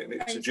cricket, and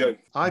it's a joke.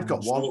 I've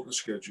got sort the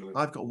scheduling.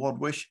 I've got one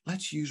wish.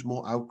 Let's use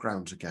more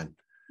outgrounds again.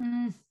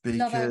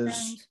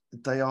 Because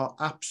they are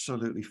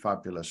absolutely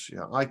fabulous.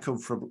 Yeah, I come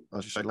from,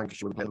 as you say,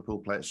 Lancashire. We Liverpool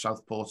play at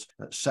Southport,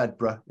 at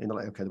Sedbergh.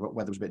 The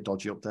weather was a bit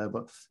dodgy up there,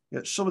 but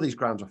some of these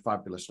grounds are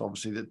fabulous. And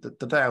obviously,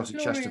 the day out at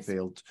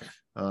Chesterfield,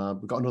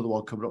 we've got another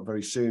one coming up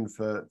very soon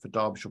for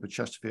Derbyshire up at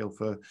Chesterfield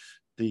for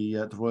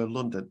the Royal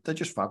London. They're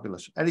just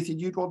fabulous. Anything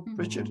you'd want,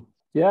 Richard?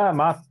 Yeah,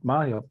 my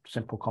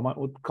simple comment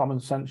would: common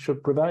sense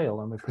should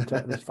prevail, and we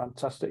protect this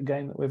fantastic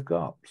game that we've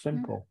got.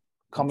 Simple,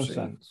 common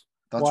sense.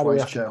 That's why do why we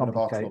he's have to chairman of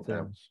our complicate club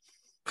now. things?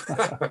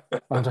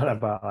 I don't know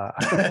about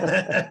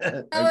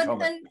that.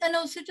 And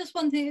also just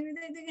one thing,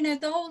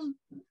 the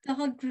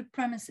whole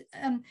premise,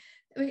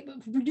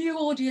 new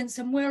audience,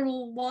 and we're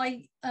all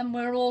white and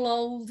we're all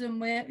old and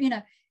we're,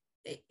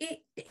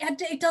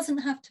 it doesn't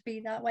have to be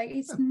that way.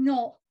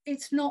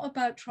 It's not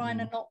about trying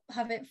to not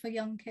have it for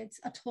young kids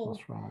at all.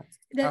 That's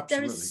right.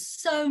 There is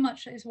so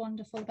much that is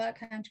wonderful about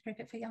county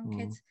cricket for young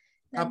kids.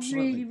 There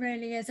really,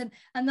 really is. And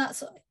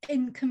that's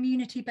in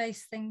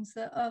community-based things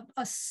that are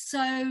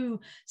so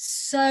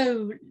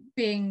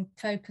being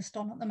focused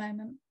on at the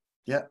moment.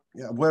 Yeah.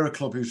 We're a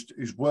club who's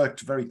worked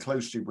very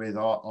closely with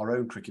our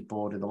own cricket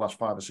board in the last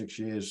 5 or 6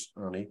 years,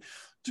 Annie,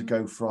 to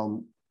go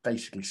from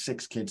basically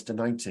 6 kids to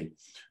 90.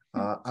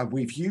 And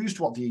we've used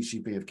what the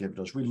ECB have given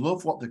us. We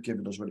love what they've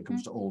given us when it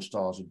comes to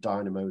All-Stars and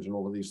Dynamos and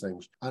all of these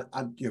things.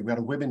 And we had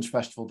a women's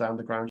festival down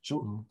the ground.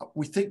 So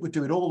we think we're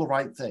doing all the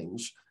right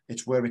things.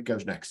 It's where it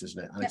goes next,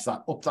 isn't it? And it's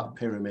that up that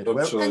pyramid.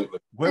 Absolutely.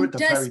 We're at the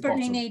very bottom.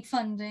 Desperately need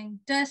funding.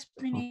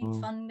 Desperately need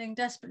funding.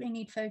 Desperately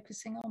need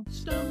focusing on.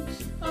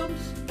 Stumps,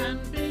 umps,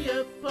 and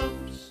beer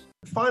pumps.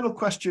 Final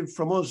question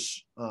from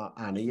us,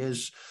 Annie,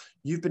 is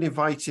you've been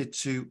invited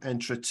to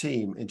enter a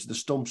team into the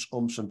Stumps,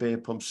 Umps and Beer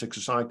Pumps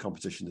 6-a-side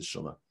competition this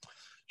summer.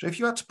 So if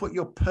you had to put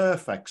your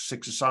perfect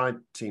 6-a-side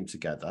team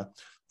together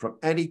from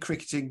any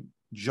cricketing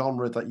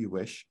genre that you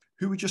wish,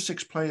 who would your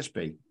 6 players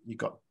be? You've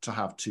got to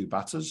have 2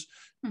 batters,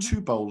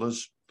 2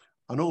 bowlers,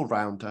 an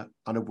all-rounder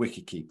and a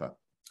wicket-keeper.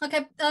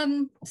 Okay,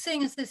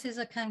 seeing as this is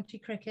a county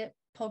cricket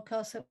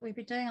podcast that we'll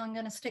be doing, I'm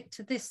going to stick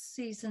to this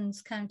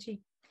season's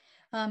county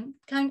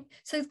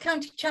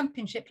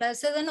championship players.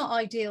 So they're not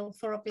ideal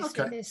for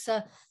obviously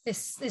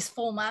this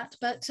format,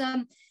 but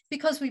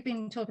because we've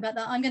been talking about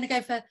that, I'm going to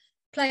go for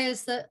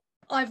players that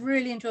I've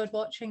really enjoyed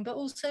watching, but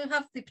also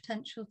have the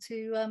potential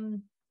to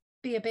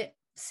be a bit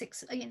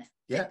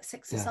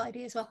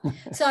six-a-sidey as well.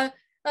 So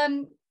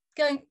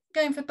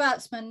going for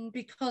batsman,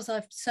 because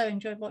I've so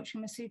enjoyed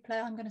watching Masood play,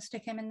 I'm going to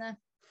stick him in there.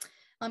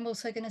 I'm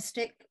also going to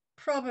stick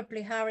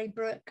probably Harry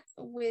Brook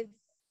with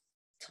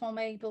Tom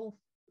Abel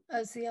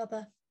as the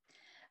other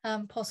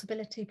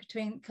possibility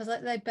because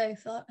they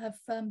both have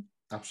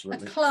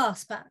absolutely a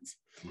class bats.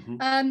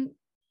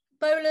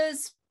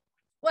 Bowlers,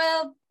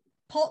 well,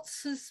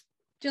 Potts has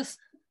just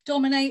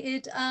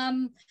dominated.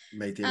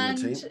 Made the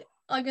England team.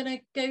 I'm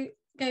going to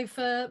go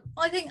for,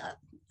 I think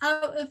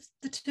out of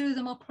the 2 of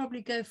them, I'll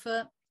probably go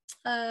for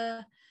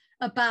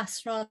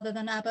Abbas rather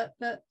than Abbott,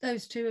 but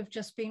those 2 have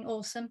just been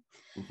awesome.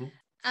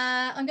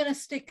 I'm going to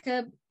stick,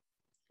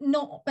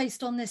 not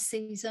based on this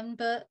season,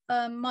 but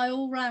my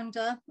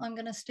all-rounder, I'm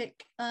going to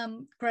stick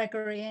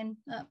Gregory in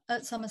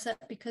at Somerset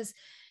because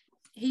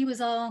he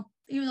was our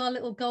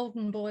little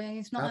golden boy.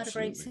 He's not had a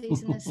great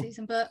season this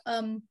season, but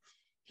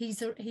he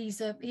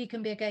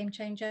can be a game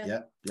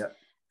changer. Yeah.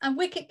 And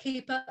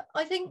wicket-keeper,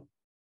 I think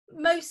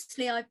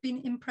mostly I've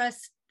been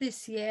impressed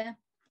this year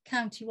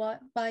county-wide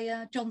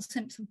by John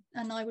Simpson,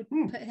 and I would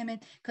put him in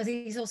because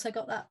he's also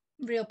got that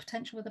real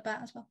potential with the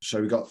bat as well.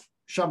 So we got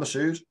Shah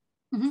Masood.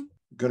 Going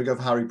to go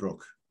for Harry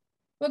Brook.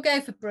 We'll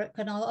go for Brook,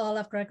 and I'll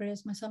have Gregory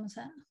as my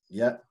Somerset.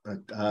 Yeah.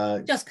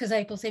 Just because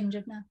Abel's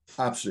injured now.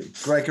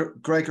 Absolutely.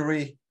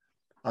 Gregory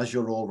as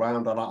your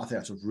all-round, and I think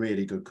that's a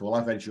really good call.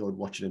 I've enjoyed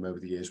watching him over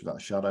the years without a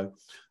shadow.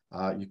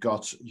 You've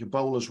got your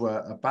bowlers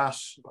were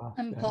Abbas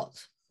and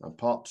Potts. And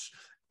Potts,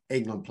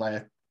 England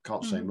player,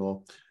 can't say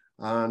more.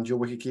 And your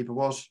wicketkeeper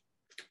was?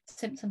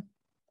 Simpson.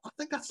 I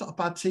think that's not a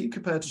bad team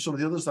compared to some of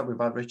the others that we've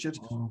had, Richard.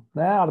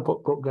 I'd have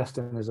put Brook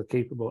Gueston as a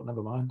keeper, but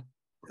never mind.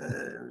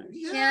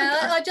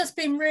 I've just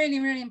been really,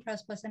 really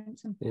impressed by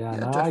Simpson.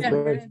 I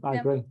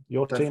agree.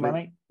 Your team,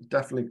 Annie?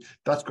 Definitely.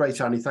 That's great,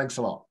 Annie. Thanks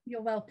a lot.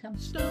 You're welcome.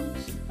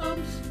 Stumps,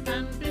 umps,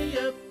 and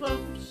beer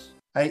pumps.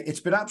 Hey, it's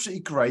been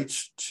absolutely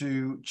great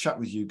to chat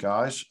with you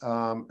guys.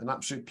 An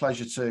absolute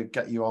pleasure to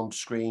get you on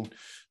screen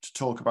to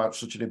talk about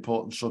such an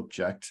important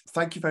subject.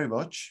 Thank you very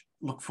much.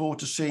 Look forward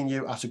to seeing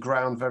you at a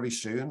ground very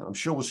soon. I'm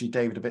sure we'll see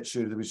David a bit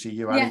sooner than we see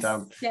you, Annie,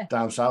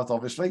 down south,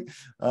 obviously.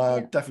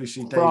 Definitely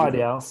see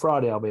David.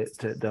 Friday I'll be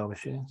at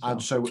Derbyshire.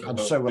 And so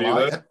will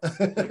I.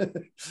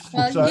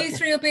 Well, you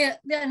 3 will be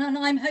and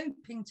I'm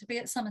hoping to be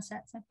at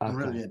Somerset. So.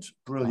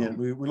 Brilliant.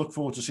 We look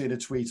forward to seeing a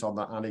tweet on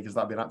that, Annie, because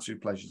that'd be an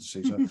absolute pleasure to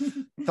see. So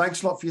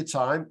thanks a lot for your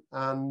time,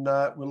 and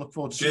we'll look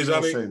forward to seeing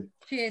you soon.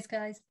 Cheers,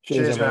 guys.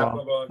 Cheers,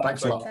 everyone.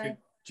 Thanks a lot.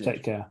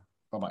 Take care.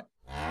 Bye-bye.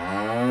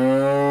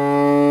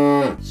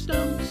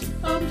 Stumps,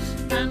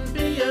 umps, and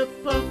beer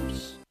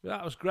pumps.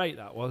 That was great,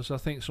 that was. I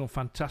think some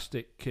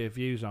fantastic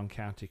views on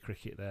county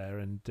cricket there,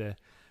 and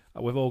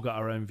we've all got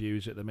our own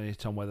views at the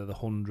minute on whether the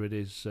 100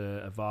 is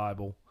a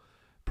viable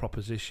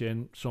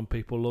proposition. Some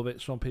people love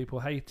it, some people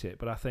hate it,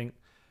 but I think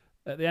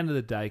at the end of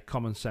the day,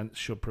 common sense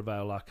should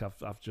prevail, like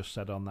I've just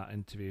said on that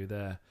interview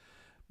there.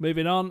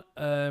 Moving on,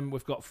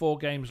 we've got 4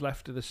 games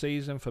left of the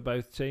season for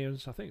both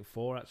teams. I think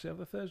 4 actually.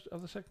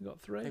 Have the second got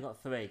 3? They've got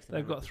 3.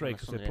 They've got 3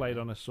 because they played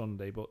on a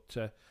Sunday.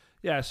 But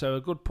yeah, so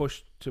a good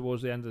push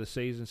towards the end of the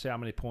season, see how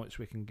many points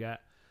we can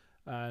get.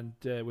 And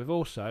we've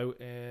also,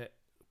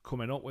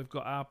 coming up, we've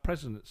got our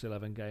President's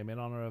 11 game in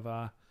honour of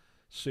our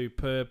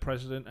superb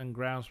president and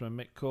groundsman,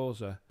 Mick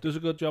Causer. Does a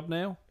good job,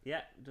 Neil?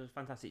 Yeah, does a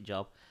fantastic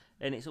job.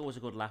 And it's always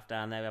a good laugh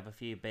down there. We have a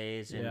few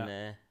beers.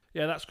 And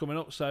yeah, that's coming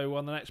up. So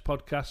on the next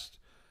podcast,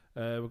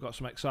 we've got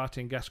some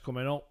exciting guests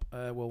coming up.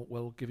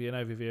 We'll give you an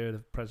overview of the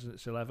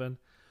President's 11.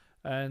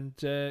 And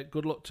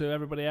good luck to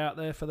everybody out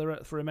there for the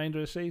remainder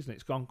of the season.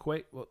 It's gone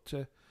quick, but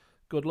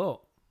good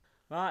luck.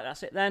 Right,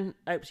 that's it then.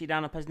 Hope to see you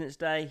down on President's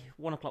Day.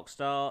 1 o'clock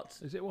start.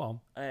 Is it 1?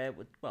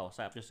 Well,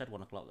 I've just said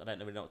 1 o'clock. I don't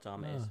really know what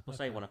time it is. We'll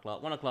say 1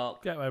 o'clock. 1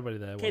 o'clock. Get everybody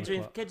there.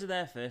 Kids are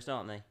there first,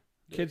 aren't they?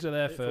 Kids are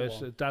there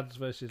first. Dads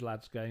versus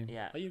lads game.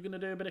 Yeah. Are you going to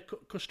do a bit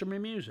of customary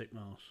music,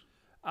 Mars?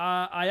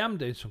 I am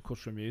doing some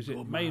customary music.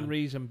 The main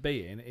reason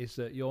being is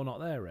that you're not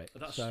there, Rick.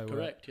 That's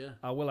correct, yeah.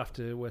 I will have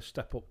to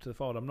step up to the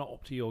forward. I'm not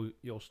up to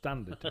your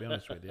standard, to be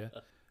honest with you.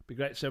 Be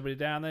great to see everybody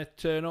down there.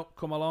 Turn up,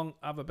 come along,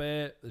 have a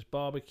beer. There's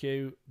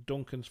barbecue,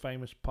 Duncan's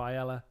famous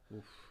paella.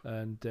 Oof.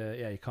 And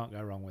yeah, you can't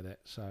go wrong with it.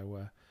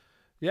 So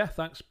yeah,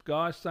 thanks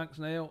guys, thanks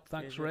Neil,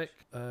 thanks Rick.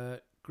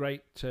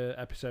 Great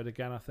episode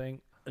again, I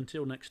think.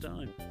 Until next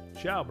time.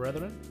 Ciao,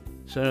 brethren.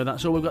 So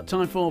that's all we've got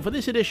time for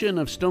this edition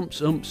of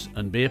Stumps, Umps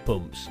and Beer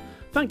Pumps.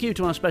 Thank you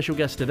to our special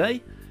guest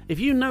today. If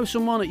you know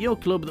someone at your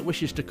club that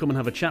wishes to come and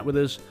have a chat with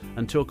us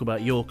and talk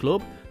about your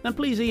club, then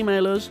please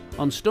email us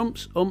on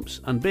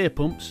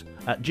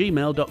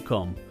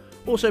stumpsumpsandbeerpumps@gmail.com.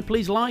 Also,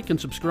 please like and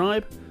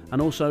subscribe,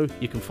 and also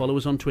you can follow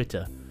us on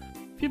Twitter.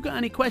 If you've got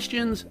any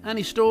questions,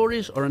 any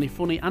stories or any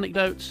funny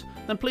anecdotes,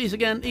 then please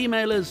again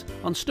email us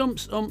on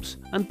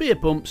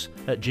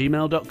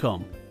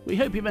stumpsumpsandbeerpumps@gmail.com. We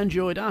hope you've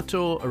enjoyed our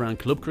tour around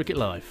club cricket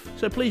life.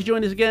 So please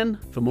join us again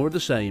for more of the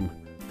same.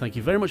 Thank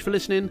you very much for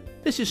listening.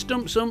 This is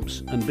Stumps,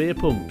 Umps and Beer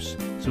Pumps.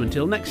 So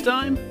until next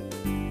time,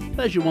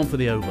 there's your one for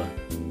the over.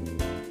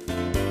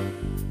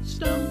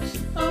 Stumps,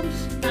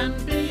 umps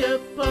and beer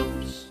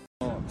pumps.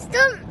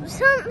 Stumps,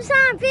 umps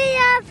and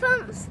beer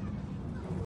pumps.